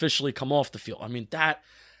 once you officially come off the field. I mean, that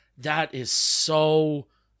is so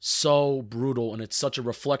brutal, and it's such a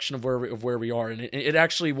reflection of where we are. And it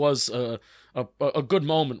actually was a good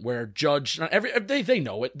moment where Judge, they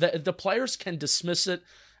know it. The players can dismiss it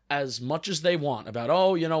as much as they want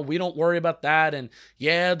about, we don't worry about that, and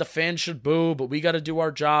yeah, the fans should boo, but we got to do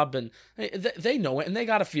our job, and they know it, and they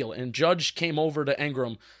got to feel it. And Judge came over to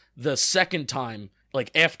Ingram the second time,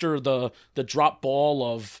 like after the drop ball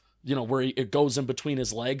of, where it goes in between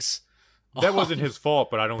his legs. That wasn't his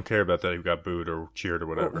fault, but I don't care about that. He got booed or cheered or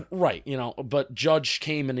whatever. Right, but Judge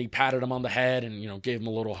came and he patted him on the head and, gave him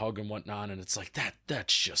a little hug and whatnot, and it's like,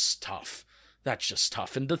 that's just tough. That's just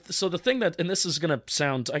tough. And so the thing and this is going to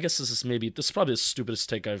sound, I guess this is probably the stupidest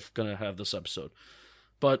take I'm going to have this episode,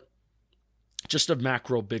 but just a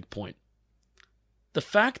macro big point. The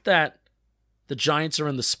fact that the Giants are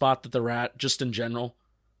in the spot that they're at, just in general,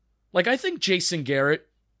 like, I think Jason Garrett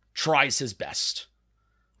tries his best.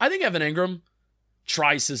 I think Evan Ingram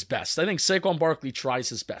tries his best. I think Saquon Barkley tries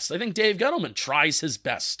his best. I think Dave Gettleman tries his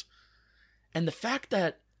best. And the fact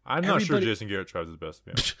that I'm not sure Jason Garrett tries his best, to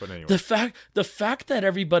be honest, but anyway. The fact that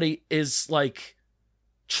everybody is like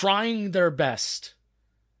trying their best,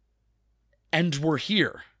 and we're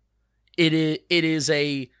here, it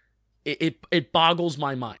boggles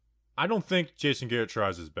my mind. I don't think Jason Garrett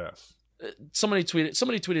tries his best. Somebody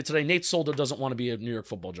tweeted today, Nate Solder doesn't want to be a New York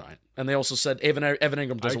Football Giant, and they also said Evan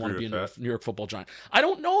Ingram doesn't want to be a New York Football Giant. I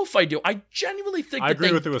don't know if I do. I genuinely think I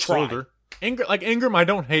agree with it with Solder. Ingram, I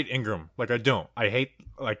don't hate Ingram. Like, I don't. I hate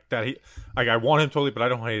that. I want him totally, but I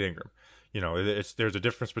don't hate Ingram. There's a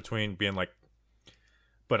difference between being like.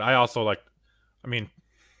 But I also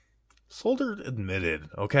Solder admitted.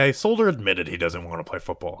 Okay, Solder admitted he doesn't want to play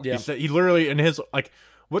football. Yeah. He said he literally in his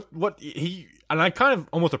and I kind of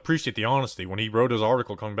almost appreciate the honesty when he wrote his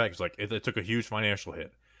article coming back. He's like, it took a huge financial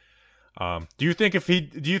hit. Do you think if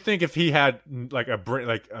he had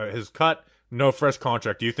his cut? No fresh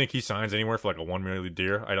contract. Do you think he signs anywhere for like a $1 million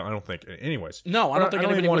deal? I don't think. Anyways, no, I don't think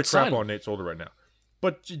anybody want to crap sign on Nate Solder right now.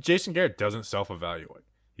 But Jason Garrett doesn't self-evaluate.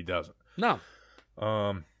 He doesn't. No.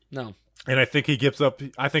 No. And I think he gives up.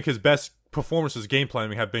 I think his best performances, game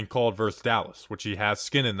planning have been called versus Dallas, which he has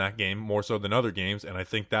skin in that game more so than other games, and I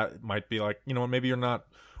think that might be like, maybe you're not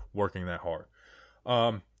working that hard.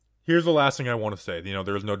 Here's the last thing I want to say.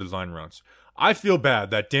 There is no design runs. I feel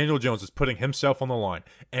bad that Daniel Jones is putting himself on the line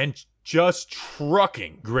and just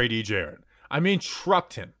trucking Grady Jarrett. I mean,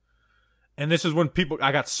 trucked him. And this is when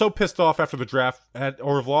I got so pissed off after the draft at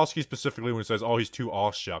Orlovsky specifically when he says, he's too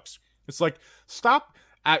aw shucks. It's like, stop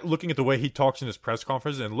looking at the way he talks in his press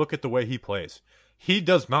conferences and look at the way he plays. He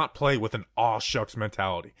does not play with an aw shucks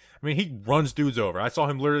mentality. I mean, he runs dudes over. I saw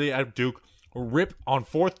him literally at Duke rip on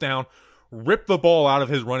 4th down, rip the ball out of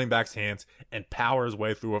his running back's hands, and power his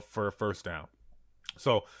way through it for a 1st down.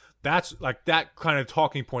 So that's like, that kind of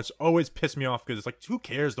talking points always piss me off because it's like, who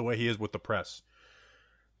cares the way he is with the press?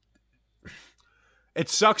 It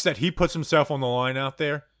sucks that he puts himself on the line out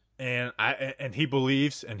there, and he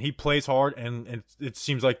believes and he plays hard, and it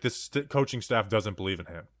seems like this coaching staff doesn't believe in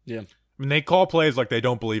him. Yeah, I mean, they call plays like they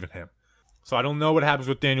don't believe in him. So I don't know what happens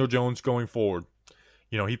with Daniel Jones going forward.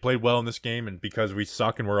 He played well in this game, and because we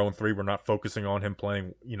suck and we're 0-3, we're not focusing on him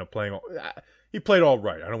playing. He played all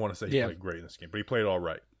right. I don't want to say he played great in this game, but he played all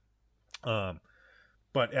right.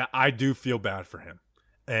 But I do feel bad for him.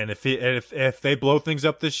 And if they blow things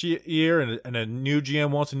up this year and a new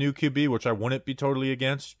GM wants a new QB, which I wouldn't be totally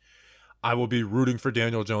against, I will be rooting for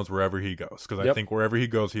Daniel Jones wherever he goes because I think wherever he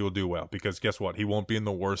goes, he will do well. Because guess what? He won't be in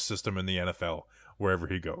the worst system in the NFL wherever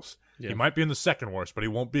he goes. Yeah. He might be in the second worst, but he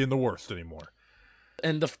won't be in the worst anymore.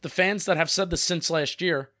 And the fans that have said this since last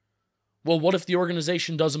year, well, what if the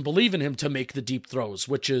organization doesn't believe in him to make the deep throws,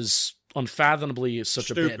 which is unfathomably such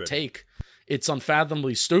stupid. A bad take. It's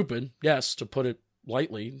unfathomably stupid, yes, to put it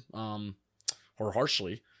lightly, or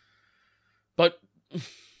harshly. But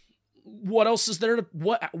what else is there to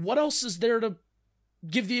what else is there to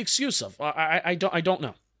give the excuse of? I don't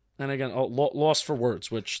know. And again, lost for words,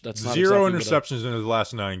 which that's not 0 exactly interceptions in his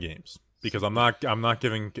last 9 games. Because I'm not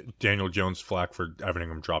giving Daniel Jones flack for having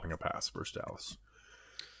him dropping a pass versus Dallas.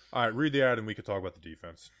 All right, read the ad and we can talk about the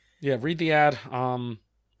defense. Yeah, read the ad.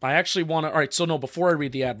 I actually want to. All right, so no, before I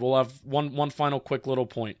read the ad, we'll have one final quick little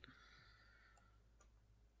point.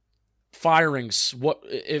 Firings. What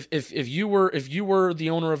if you were the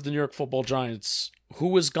owner of the New York Football Giants?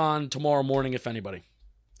 Who is gone tomorrow morning, if anybody?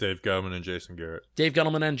 Dave Gettleman and Jason Garrett. Dave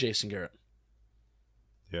Gettleman and Jason Garrett.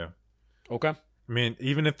 Yeah. Okay. I mean,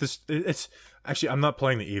 even if it's actually, I'm not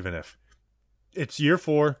playing the even if. It's year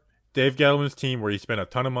 4. Dave Gettleman's team, where he spent a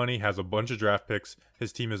ton of money, has a bunch of draft picks.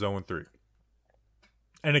 His team is 0-3,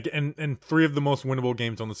 and 3 of the most winnable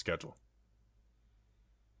games on the schedule.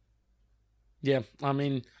 Yeah, I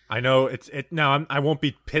mean, I know now. I won't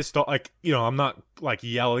be pissed off. Like, I'm not like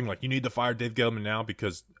yelling like you need to fire Dave Gettleman now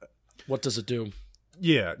because what does it do?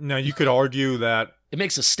 Yeah. Now you could argue that it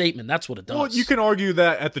makes a statement. That's what it does. Well, you can argue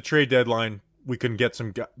that at the trade deadline we can get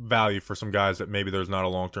some value for some guys that maybe there's not a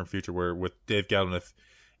long-term future where with Dave Gettleman,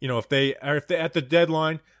 if they at the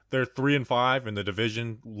deadline they're 3-5 and the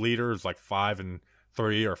division leader is like 5-3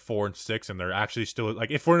 or 4-6 and they're actually still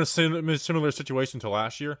like if we're in a similar situation to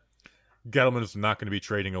last year, Gettleman is not going to be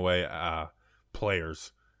trading away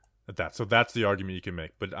players at that. So that's the argument you can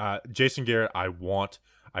make. But Jason Garrett, I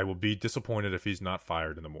will be disappointed if he's not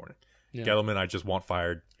fired in the morning. Yeah. Gettleman, I just want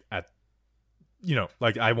fired at,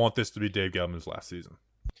 like I want this to be Dave Gettleman's last season.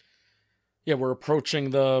 Yeah, we're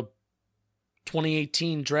approaching the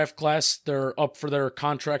 2018 draft class. They're up for their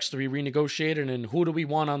contracts to be renegotiated. And who do we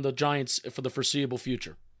want on the Giants for the foreseeable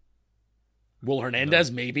future? Will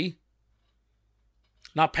Hernandez, maybe.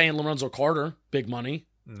 Not paying Lorenzo Carter big money.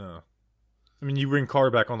 No. I mean, you bring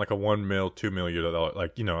Carter back on like a $1 million, $2 million,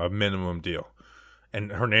 like, a minimum deal.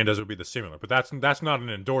 And Hernandez would be the similar. But that's not an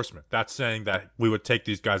endorsement. That's saying that we would take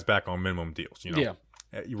these guys back on minimum deals. Yeah.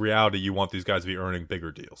 In reality, you want these guys to be earning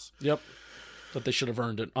bigger deals. Yep. But they should have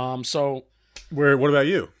earned it. So what about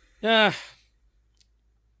you? Yeah.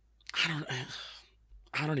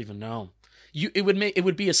 I don't even know. It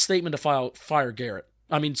would be a statement to fire Garrett.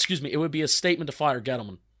 It would be a statement to fire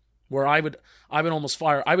Gettleman. Where I would almost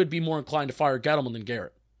fire. I would be more inclined to fire Gettleman than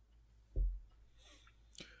Garrett.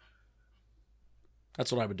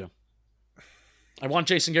 That's what I would do. I want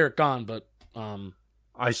Jason Garrett gone, but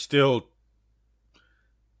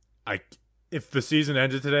if the season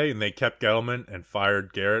ended today and they kept Gettleman and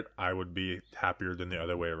fired Garrett, I would be happier than the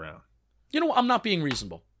other way around. I'm not being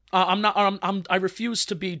reasonable. I refuse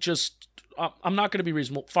to be just. I'm not going to be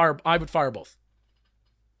reasonable. I would fire both.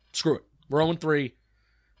 Screw it. We're 0-3.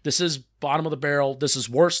 This is bottom of the barrel. This is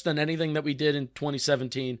worse than anything that we did in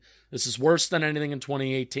 2017. This is worse than anything in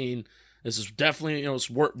 2018. This is definitely, it's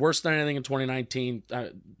worse than anything in 2019.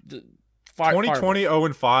 2020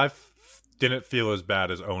 0-5 didn't feel as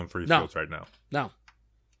bad as 0-3 No. feels right now. No,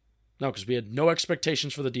 because we had no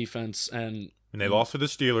expectations for the defense, and they lost to the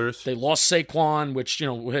Steelers. they lost Saquon, which,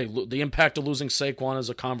 hey, the impact of losing Saquon is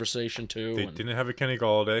a conversation too. They didn't have a Kenny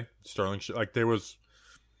Galladay. Sterling, there was,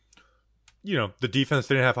 the defense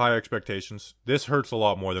didn't have high expectations. This hurts a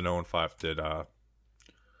lot more than 0-5 did.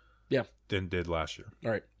 Than did last year.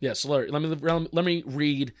 All right. Yeah. So let me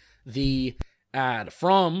read the ad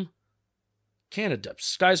from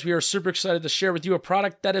Canadips. Guys, we are super excited to share with you a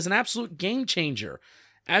product that is an absolute game changer.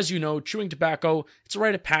 As you know, chewing tobacco, it's a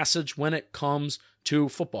rite of passage when it comes to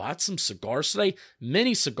football. I had some cigars today,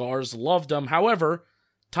 mini cigars, loved them. However,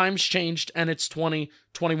 times changed and it's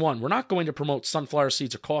 2021. We're not going to promote sunflower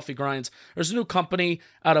seeds or coffee grinds. There's a new company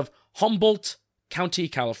out of Humboldt County,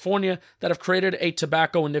 California, that have created a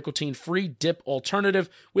tobacco and nicotine-free dip alternative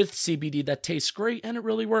with CBD that tastes great, and it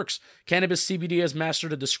really works. Cannabis CBD has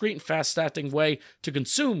mastered a discreet and fast-acting way to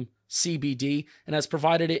consume CBD and has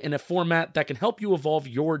provided it in a format that can help you evolve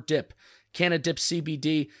your dip. Canadip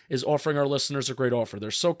CBD is offering our listeners a great offer.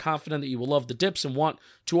 They're so confident that you will love the dips and want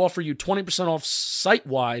to offer you 20% off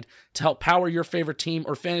site-wide to help power your favorite team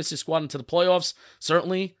or fantasy squad into the playoffs.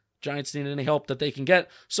 Certainly, Giants need any help that they can get.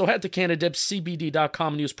 So head to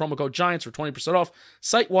CanadipsCBD.com and use promo code GIANTS for 20% off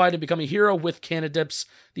site-wide and become a hero with Canadips.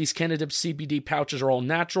 These Canadips CBD pouches are all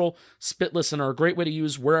natural, spitless, and are a great way to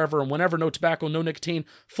use wherever and whenever. No tobacco, no nicotine,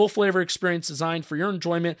 full flavor experience designed for your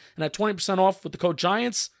enjoyment. And at 20% off with the code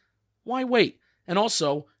GIANTS, why wait? And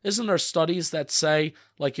also, isn't there studies that say,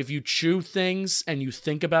 if you chew things and you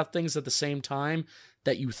think about things at the same time,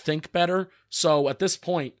 that you think better? So at this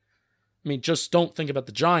point, just don't think about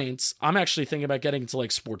the Giants. I'm actually thinking about getting into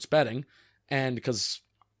sports betting, and because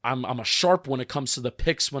I'm a sharp when it comes to the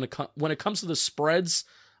picks, when it comes to the spreads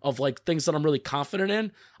of things that I'm really confident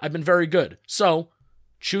in, I've been very good. So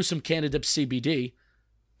chew some Canadip CBD,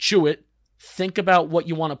 chew it, think about what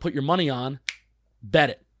you want to put your money on,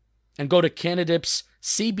 bet it, and go to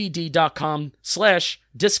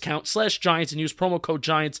CanadipsCBD.com/discount/Giants and use promo code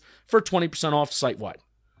Giants for 20% off site-wide.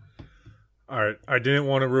 All right, I didn't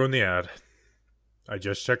want to ruin the ad. I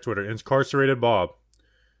just checked Twitter. Incarcerated Bob.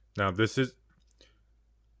 Now, this is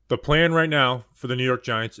the plan right now for the New York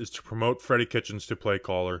Giants is to promote Freddie Kitchens to play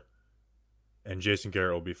caller, and Jason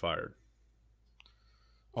Garrett will be fired.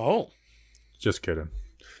 Oh, just kidding.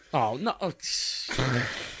 Oh no,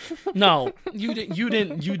 no, you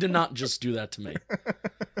did not just do that to me.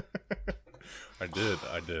 I did.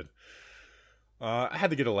 I had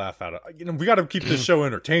to get a laugh out of it. We got to keep this show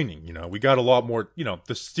entertaining. We got a lot more.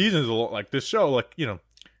 The season is a lot this show.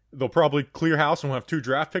 They'll probably clear house and we'll have 2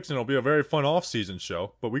 draft picks and it'll be a very fun off-season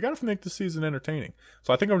show. But we got to make the season entertaining.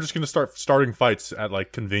 So I think I'm just going to start starting fights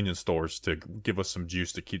at convenience stores to give us some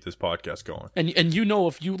juice to keep this podcast going. And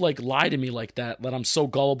if you lie to me like that I'm so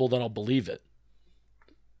gullible that I'll believe it.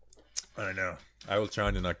 I know. I was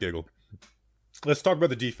trying to not giggle. Let's talk about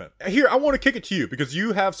the defense. Here, I want to kick it to you because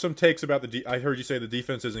you have some takes about I heard you say the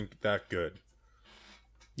defense isn't that good.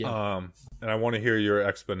 Yeah. And I want to hear your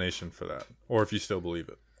explanation for that, or if you still believe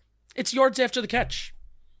it. It's yards after the catch.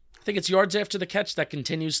 I think it's yards after the catch that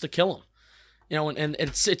continues to kill them. And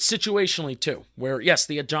it's situationally too, where yes,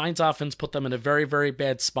 the Giants offense put them in a very, very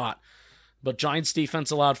bad spot, but Giants defense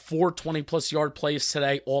allowed 4 20-plus yard plays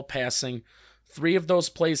today, all passing. 3 of those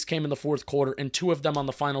plays came in the fourth quarter, and 2 of them on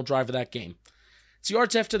the final drive of that game. It's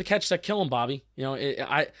yards after the catch that kill them, Bobby.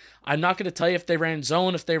 I'm not going to tell you if they ran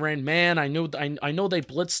zone, if they ran man. I know they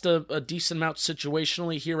blitzed a decent amount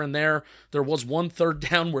situationally here and there. There was 1 third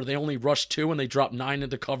down where they only rushed 2 and they dropped 9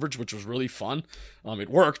 into coverage, which was really fun.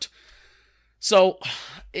 It worked. So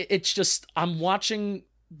it's just I'm watching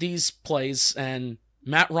these plays, and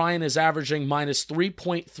Matt Ryan is averaging minus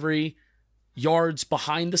 3.3 yards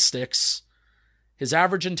behind the sticks. His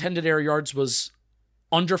average intended air yards was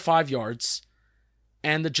under 5 yards.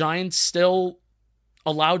 And the Giants still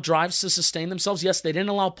allowed drives to sustain themselves. Yes, they didn't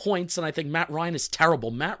allow points, and I think Matt Ryan is terrible.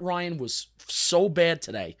 Matt Ryan was so bad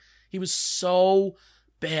today. He was so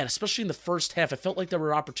bad, especially in the first half. It felt like there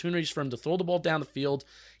were opportunities for him to throw the ball down the field.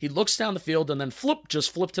 He looks down the field and then flip to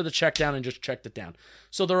the check down and just checked it down.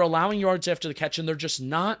 So they're allowing yards after the catch, and they're just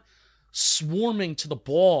not swarming to the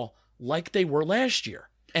ball like they were last year.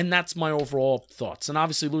 And that's my overall thoughts. And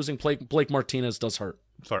obviously losing Blake Martinez does hurt.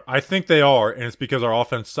 Sorry, I think they are, and it's because our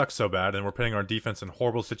offense sucks so bad, and we're putting our defense in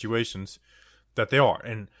horrible situations that they are.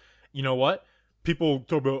 And you know what? People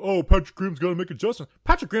talk about, Patrick Graham's got to make adjustments.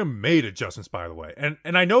 Patrick Graham made adjustments, by the way. And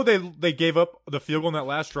I know they gave up the field goal in that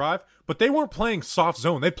last drive, but they weren't playing soft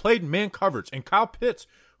zone. They played man coverage. And Kyle Pitts,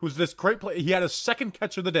 who's this great player. He had a second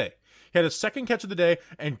catch of the day.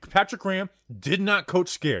 And Patrick Graham did not coach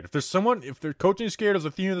scared. If they're coaching scared as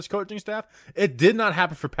a theme of this coaching staff, it did not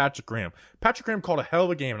happen for Patrick Graham. Patrick Graham called a hell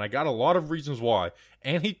of a game, and I got a lot of reasons why.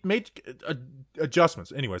 And he made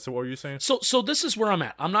adjustments. Anyway, so what were you saying? So this is where I'm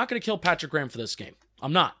at. I'm not going to kill Patrick Graham for this game.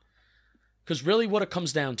 I'm not. Because really what it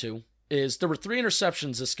comes down to is there were 3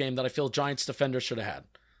 interceptions this game that I feel Giants defenders should have had.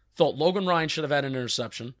 Thought Logan Ryan should have had an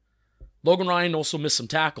interception. Logan Ryan also missed some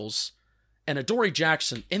tackles. And Adoree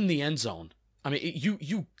Jackson in the end zone. I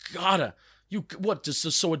mean,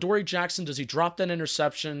 so Adoree Jackson, does he drop that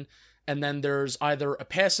interception? And then there's either a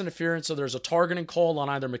pass interference or there's a targeting call on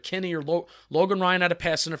either McKinney or Logan Ryan had a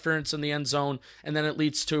pass interference in the end zone. And then it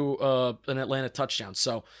leads to an Atlanta touchdown.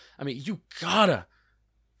 So, I mean, you gotta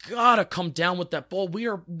come down with that ball. We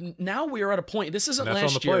are at a point. This isn't last year.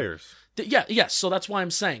 That's on the players. Yes. So that's why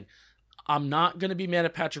I'm saying I'm not going to be mad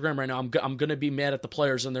at Patrick Graham right now. I'm going to be mad at the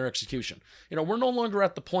players and their execution. We're no longer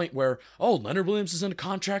at the point where, Leonard Williams is in a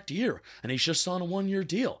contract year and he's just on a 1-year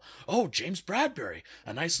deal. James Bradbury,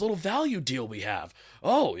 a nice little value deal we have.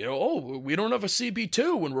 We don't have a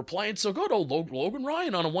CB2 and we're playing so good. Logan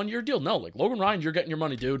Ryan on a 1-year deal. No, Logan Ryan, you're getting your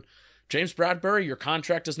money, dude. James Bradbury, your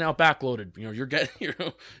contract is now backloaded.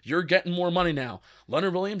 You're getting more money now.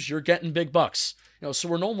 Leonard Williams, you're getting big bucks. So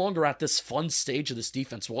we're no longer at this fun stage of this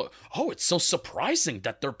defense. Well, it's so surprising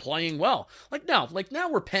that they're playing well. Now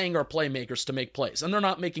we're paying our playmakers to make plays, and they're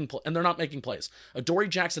not making plays. Adoree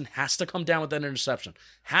Jackson has to come down with that interception.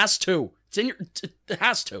 Has to. It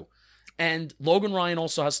has to. And Logan Ryan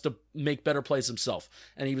also has to make better plays himself.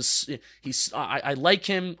 And I like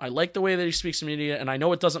him. I like the way that he speaks to media. And I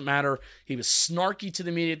know it doesn't matter. He was snarky to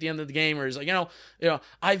the media at the end of the game where he's like,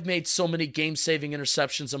 I've made so many game-saving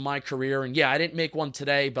interceptions in my career. And I didn't make one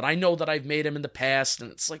today, but I know that I've made them in the past.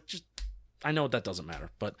 And it's I know that doesn't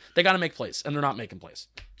matter, but they got to make plays and they're not making plays.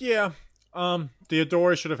 Yeah. The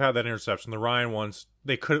Adoree should have had that interception. The Ryan ones,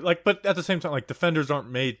 they could but at the same time, defenders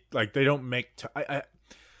aren't made, they don't make,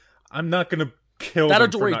 I'm not going to kill that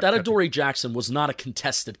Adoree Jackson was not a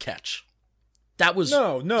contested catch. That was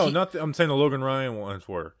I'm saying the Logan Ryan ones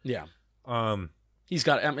were. Yeah. He's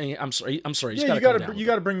got. I mean, I'm sorry. You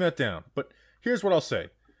got to bring that down. But here's what I'll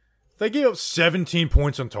say: they gave up 17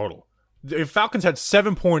 points in total. The Falcons had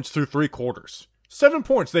 7 points through 3 quarters. 7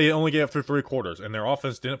 points they only gave up through 3 quarters, and their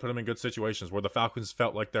offense didn't put them in good situations where the Falcons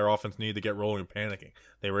felt like their offense needed to get rolling and panicking.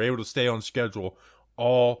 They were able to stay on schedule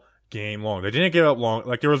all game long. They didn't give up long.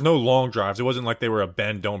 There was no long drives. It wasn't like they were a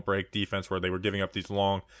bend don't break defense where they were giving up these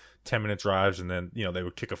long 10-minute drives and then they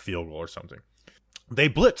would kick a field goal or something. They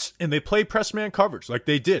blitz and they play press man coverage like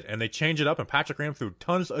they did, and they changed it up, and Patrick Graham threw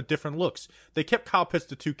tons of different looks. They kept Kyle Pitts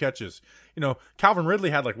to 2 catches. Calvin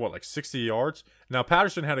Ridley had 60 yards. Now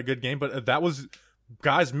Patterson had a good game, but that was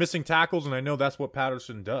guys missing tackles, and I know that's what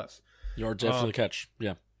Patterson does. Yards after the catch.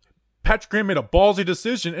 Yeah. Patrick Graham made a ballsy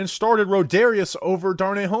decision and started Rodarius over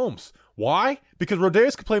Darnay Holmes. Why? Because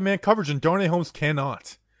Rodarius can play man coverage and Darnay Holmes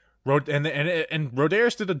cannot. And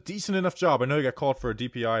Rodarius did a decent enough job. I know he got called for a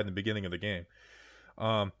DPI in the beginning of the game.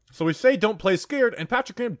 So we say don't play scared, and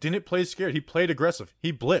Patrick Graham didn't play scared. He played aggressive.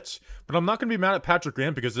 He blitzed. But I'm not going to be mad at Patrick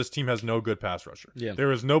Graham because this team has no good pass rusher. Yeah.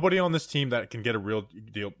 There is nobody on this team that can be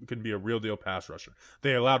a real deal pass rusher.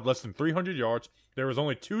 They allowed less than 300 yards. There was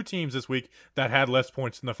only 2 teams this week that had less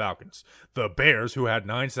points than the Falcons. The Bears, who had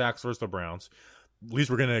 9 sacks versus the Browns. At least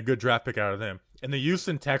we're getting a good draft pick out of them. And the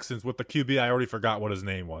Houston Texans with the QB, I already forgot what his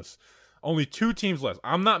name was. Only 2 teams less.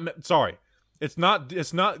 I'm not sorry. It's not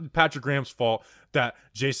Patrick Graham's fault that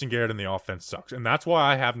Jason Garrett and the offense sucks. And that's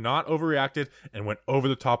why I have not overreacted and went over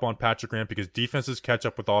the top on Patrick Graham, because defenses catch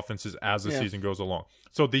up with offenses as the season goes along.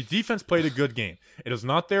 So the defense played a good game. It is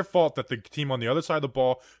not their fault that the team on the other side of the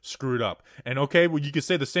ball screwed up. And okay, well, you could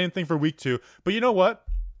say the same thing for week 2, but you know what?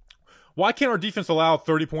 Why can't our defense allow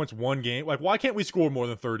 30 points one game? Why can't we score more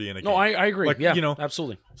than 30 in a game? No, I agree.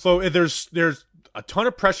 Absolutely. So there's a ton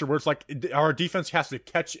of pressure where it's our defense has to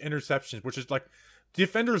catch interceptions, which is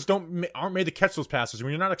defenders aren't made to catch those passes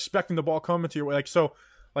when you're not expecting the ball coming to your way. Do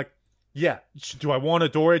I want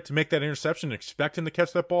Adoree to make that interception and expect him to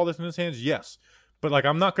catch that ball that's in his hands? Yes. But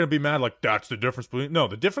I'm not going to be mad that's the difference between. No,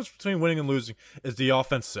 the difference between winning and losing is the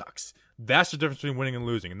offense sucks. That's the difference between winning and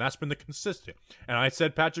losing, and that's been the consistent. And I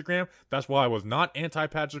said Patrick Graham, that's why I was not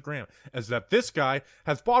anti-Patrick Graham, is that this guy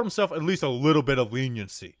has bought himself at least a little bit of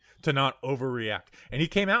leniency to not overreact. And he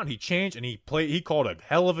came out and he changed and he called a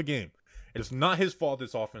hell of a game. It is not his fault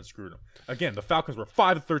this offense screwed him. Again, the Falcons were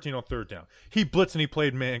 5 of 13 on 3rd down. He blitzed and he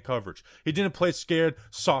played man coverage. He didn't play scared,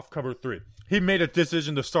 soft cover 3. He made a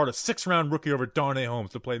decision to start a 6th-round rookie over Darnay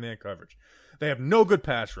Holmes to play man coverage. They have no good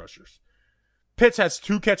pass rushers. Pitts has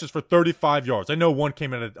 2 catches for 35 yards. I know one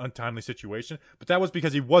came in an untimely situation, but that was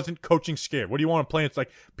because he wasn't coaching scared. What do you want to play? It's like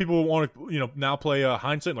people want to, now play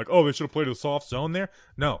hindsight, like, oh, they should have played a soft zone there.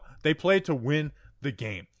 No, they played to win the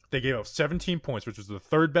game. They gave up 17 points, which was the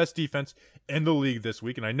 3rd best defense in the league this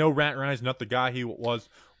week. And I know Matt Ryan's not the guy he was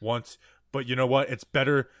once, but you know what? It's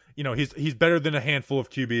better. He's better than a handful of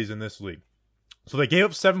QBs in this league. So they gave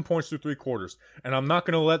up 7 points through 3 quarters. And I'm not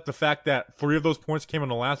going to let the fact that 3 of those points came on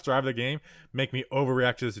the last drive of the game make me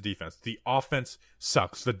overreact to this defense. The offense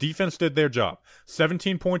sucks. The defense did their job.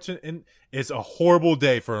 17 points in is a horrible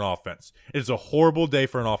day for an offense. It is a horrible day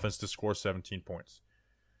for an offense to score 17 points.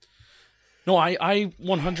 No, I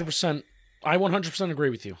 100% agree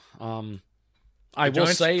with you. I will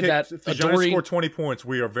say that if the Giants score 20 points,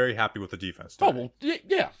 we are very happy with the defense today. Oh, well,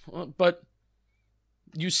 yeah. But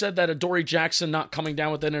you said that Adoree Jackson not coming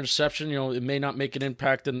down with an interception, it may not make an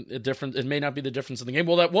impact and a difference. It may not be the difference in the game.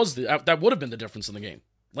 Well, that would have been the difference in the game.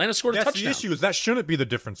 Atlanta scored a touchdown. That's the issue. Is that shouldn't be the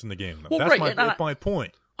difference in the game. Well, that's right, my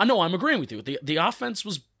point. I know. I'm agreeing with you. The offense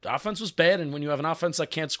was bad, and when you have an offense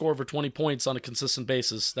that can't score over 20 points on a consistent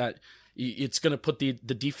basis, that it's going to put the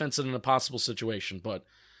defense in an impossible situation. But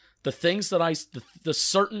the things that the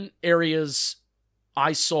certain areas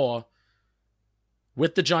I saw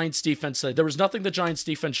with the Giants defense today, there was nothing the Giants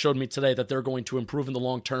defense showed me today that they're going to improve in the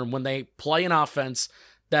long term when they play an offense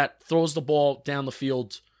that throws the ball down the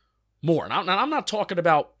field more. And I'm not talking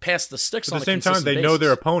about pass the sticks on a consistent basis. At the same time, they know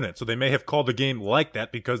their opponent, so they may have called the game like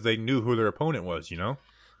that because they knew who their opponent was,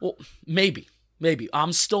 Well, maybe.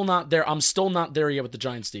 I'm still not there. I'm still not there yet with the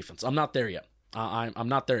Giants defense. I'm not there yet. I'm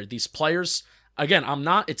not there. These players, again,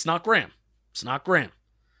 it's not Graham. It's not Graham.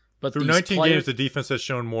 But through 19 games, the defense has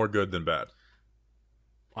shown more good than bad.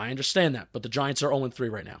 I understand that, but the Giants are 0-3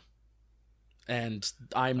 right now. And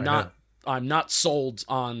I'm not sold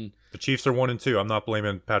on... The Chiefs are 1-2. I'm not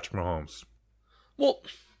blaming Patrick Mahomes. Well,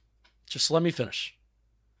 just let me finish.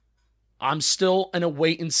 I'm still in a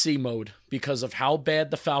wait-and-see mode because of how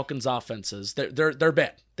bad the Falcons' offense is. They're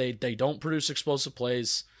bad. They don't produce explosive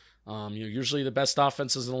plays. Usually the best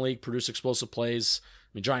offenses in the league produce explosive plays.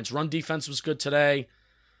 Giants' run defense was good today.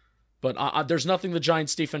 But there's nothing the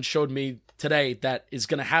Giants defense showed me today that is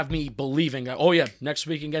going to have me believing, next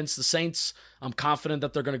week against the Saints, I'm confident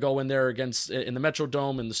that they're going to go in there in the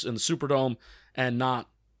Metrodome and the Superdome and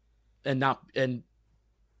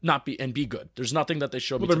be good. There's nothing that they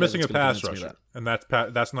showed me. Well, they're missing a pass rusher, and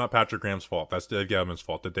that's not Patrick Graham's fault. That's Dave Gettleman's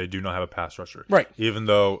fault that they do not have a pass rusher. Right. Even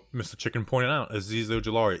though Mr. Chicken pointed out, Azeez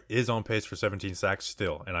Ojulari is on pace for 17 sacks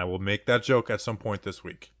still, and I will make that joke at some point this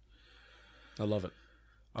week. I love it.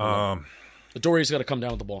 Adoree's got to come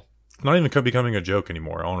down with the ball. It's not even becoming a joke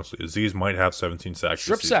anymore, honestly. Azeez might have 17 sacks.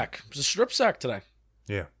 Strip sack. It was a strip sack today.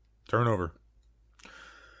 Yeah. Turnover.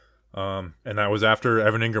 And that was after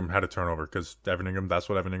Evan Ingram had a turnover because that's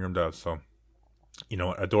what Evan Ingram does. So,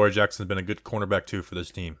 Adoree Jackson's been a good cornerback too for this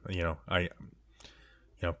team.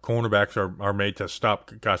 Cornerbacks are made to stop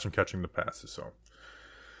guys from catching the passes. So,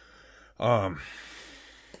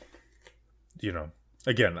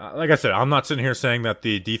 again, like I said, I'm not sitting here saying that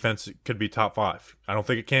the defense could be top 5. I don't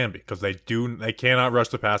think it can be because they cannot rush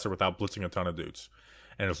the passer without blitzing a ton of dudes.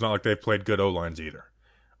 And it's not like they've played good O-lines either.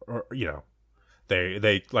 Or,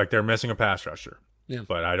 they're missing a pass rusher. Yeah.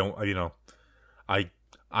 But I don't, I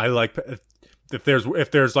like,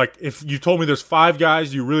 if you told me there's 5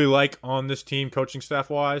 guys you really like on this team coaching staff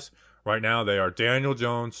wise, right now they are Daniel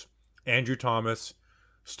Jones, Andrew Thomas,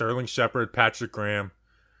 Sterling Shepard, Patrick Graham,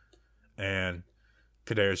 and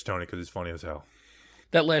Kadarius Toney because he's funny as hell.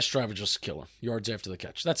 That last drive was just a killer. Yards after the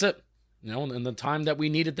catch. That's it. And the time that we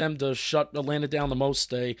needed them to shut Atlanta down the most,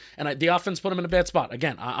 the offense put them in a bad spot.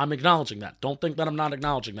 Again, I'm acknowledging that. Don't think that I'm not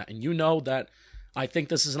acknowledging that. And you know that I think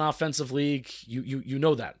this is an offensive league. You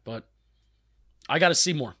know that. But I got to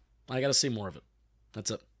see more. I got to see more of it.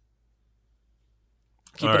 That's it.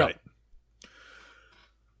 Keep it up.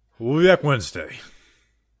 We'll be back Wednesday.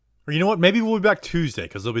 Or you know what? Maybe we'll be back Tuesday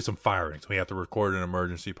because there'll be some firings. We have to record an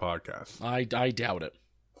emergency podcast. I doubt it.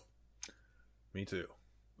 Me too.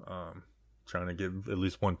 Trying to give at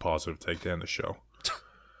least one positive take to end the show.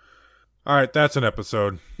 All right, that's an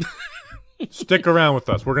episode. Stick around with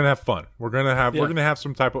us. We're gonna have fun. We're gonna have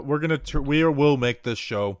some type of. We will make this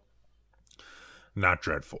show not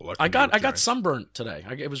dreadful. Like I got sunburnt today.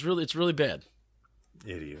 It's really bad.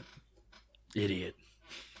 Idiot.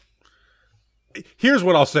 Here's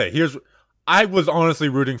what I'll say. I was honestly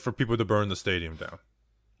rooting for people to burn the stadium down.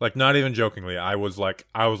 Like, not even jokingly. I was like,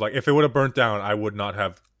 if it would have burnt down, I would not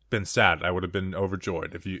have been sad. I would have been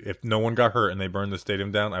overjoyed. If no one got hurt and they burned the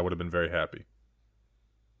stadium down, I would have been very happy.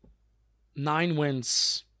 9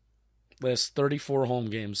 wins Last 34 home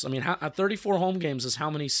games. I mean, 34 home games is how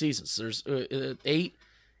many seasons? There's 8.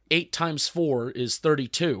 8 times 4 is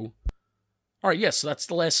 32. All right, yes, so that's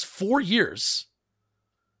the last 4 years.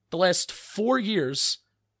 The last 4 years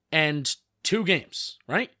and 2 games,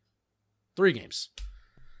 right? 3 games.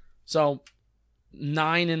 So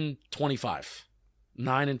 9 and 25.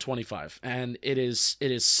 9 and 25. And it is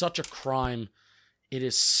such a crime. It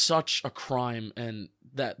is such a crime. And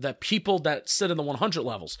that people that sit in the 100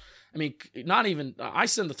 levels, I mean, not even, I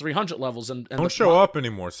sit in the 300 levels and don't show up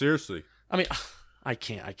anymore, seriously. I mean, I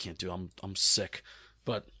can't do it. I'm sick.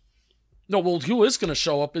 But no, well, who is going to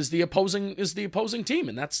show up is the opposing team,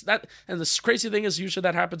 and that's that. And this crazy thing is, usually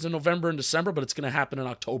that happens in November and December, but it's going to happen in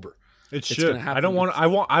October. It should.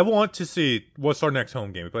 I want to see what's our next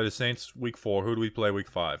home game. We play the Saints week 4. Who do we play week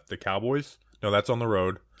 5? The Cowboys? No, that's on the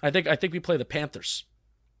road. I think we play the Panthers.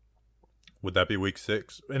 Would that be week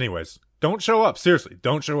 6? Anyways, don't show up. Seriously,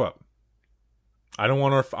 don't show up. I don't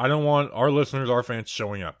want our listeners, our fans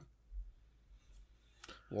showing up.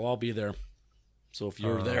 Well, I'll be there. So if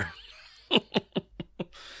you're there.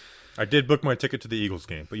 I did book my ticket to the Eagles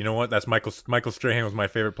game, but you know what? That's Michael Strahan was my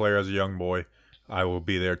favorite player as a young boy. I will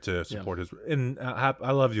be there to support his. And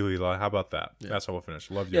I love you, Eli. How about that? Yeah. That's how we'll finish.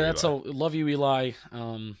 Love you, Eli. Love you, Eli.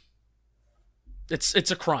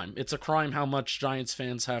 It's a crime. It's a crime how much Giants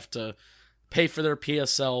fans have to pay for their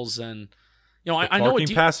PSLs, and I know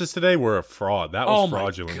parking passes today were a fraud. That was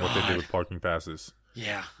fraudulent what they did with parking passes.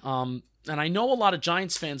 Yeah. And I know a lot of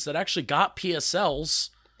Giants fans that actually got PSLs,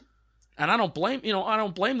 and I don't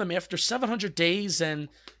blame them after 700 days. And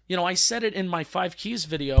I said it in my 5 Keys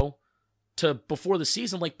video to before the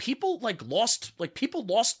season. Like people lost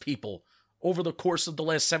people over the course of the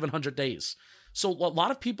last 700 days. So a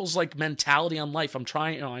lot of people's mentality on life. I'm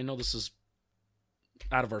trying. I know this is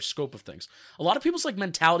out of our scope of things. A lot of people's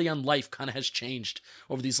mentality on life kind of has changed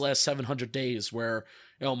over these last 700 days, where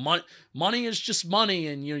money is just money,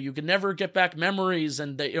 and you can never get back memories.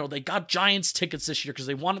 And they got Giants tickets this year because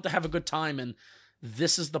they wanted to have a good time, and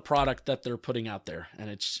this is the product that they're putting out there, and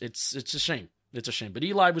it's a shame. It's a shame. But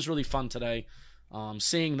Eli was really fun today,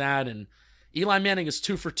 seeing that, and Eli Manning is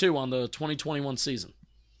 2 for 2 on the 2021 season.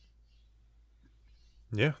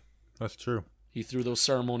 Yeah, that's true. He threw those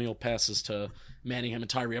ceremonial passes to Manningham and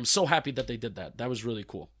Tyree. I'm so happy that they did that. That was really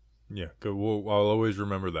cool. Yeah, good. I'll always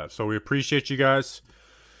remember that. So we appreciate you guys.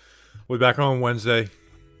 We'll be back on Wednesday.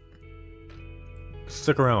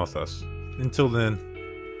 Stick around with us. Until then,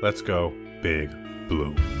 let's go Big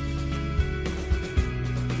Blue.